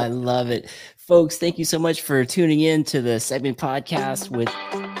 I love it. Folks, thank you so much for tuning in to the segment podcast with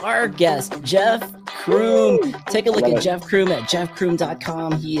our guest, Jeff Crume. Take a look at Jeff Crume at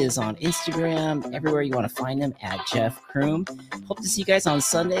jeffcrume.com. He is on Instagram, everywhere you want to find him, at Jeff Crume. Hope to see you guys on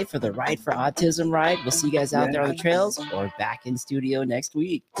Sunday for the Ride for Autism ride. We'll see you guys out there on the trails or back in studio next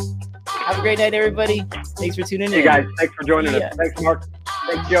week. Have a great night, everybody. Thanks for tuning in. Hey, guys. Thanks for joining us. Thanks, Mark.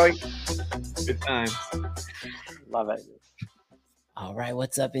 Thanks, Joey. Good times. Love it. All right,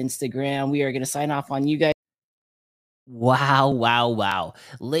 what's up, Instagram? We are going to sign off on you guys. Wow.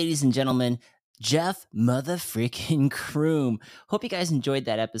 Ladies and gentlemen, Jeff Freaken Crume. Hope you guys enjoyed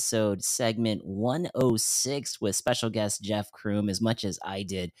that episode, segment 106 with special guest Jeff Crume as much as I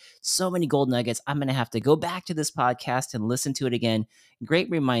did. So many gold nuggets. I'm going to have to go back to this podcast and listen to it again. Great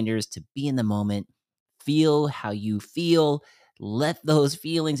reminders to be in the moment, feel how you feel, let those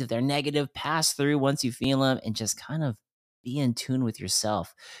feelings, if they're negative, pass through once you feel them, and just kind of be in tune with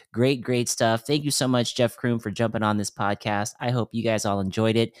yourself. Great stuff. Thank you so much, Jeff Crume, for jumping on this podcast. I hope you guys all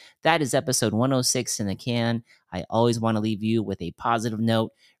enjoyed it. That is episode 106 in the can. I always want to leave you with a positive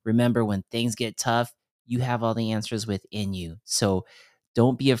note. Remember, when things get tough, you have all the answers within you. So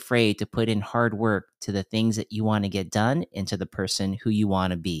don't be afraid to put in hard work to the things that you want to get done and to the person who you want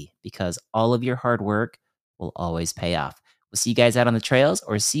to be, because all of your hard work will always pay off. We'll see you guys out on the trails,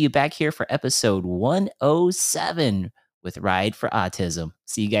 or see you back here for episode 107 with Ride for Autism.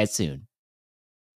 See you guys soon.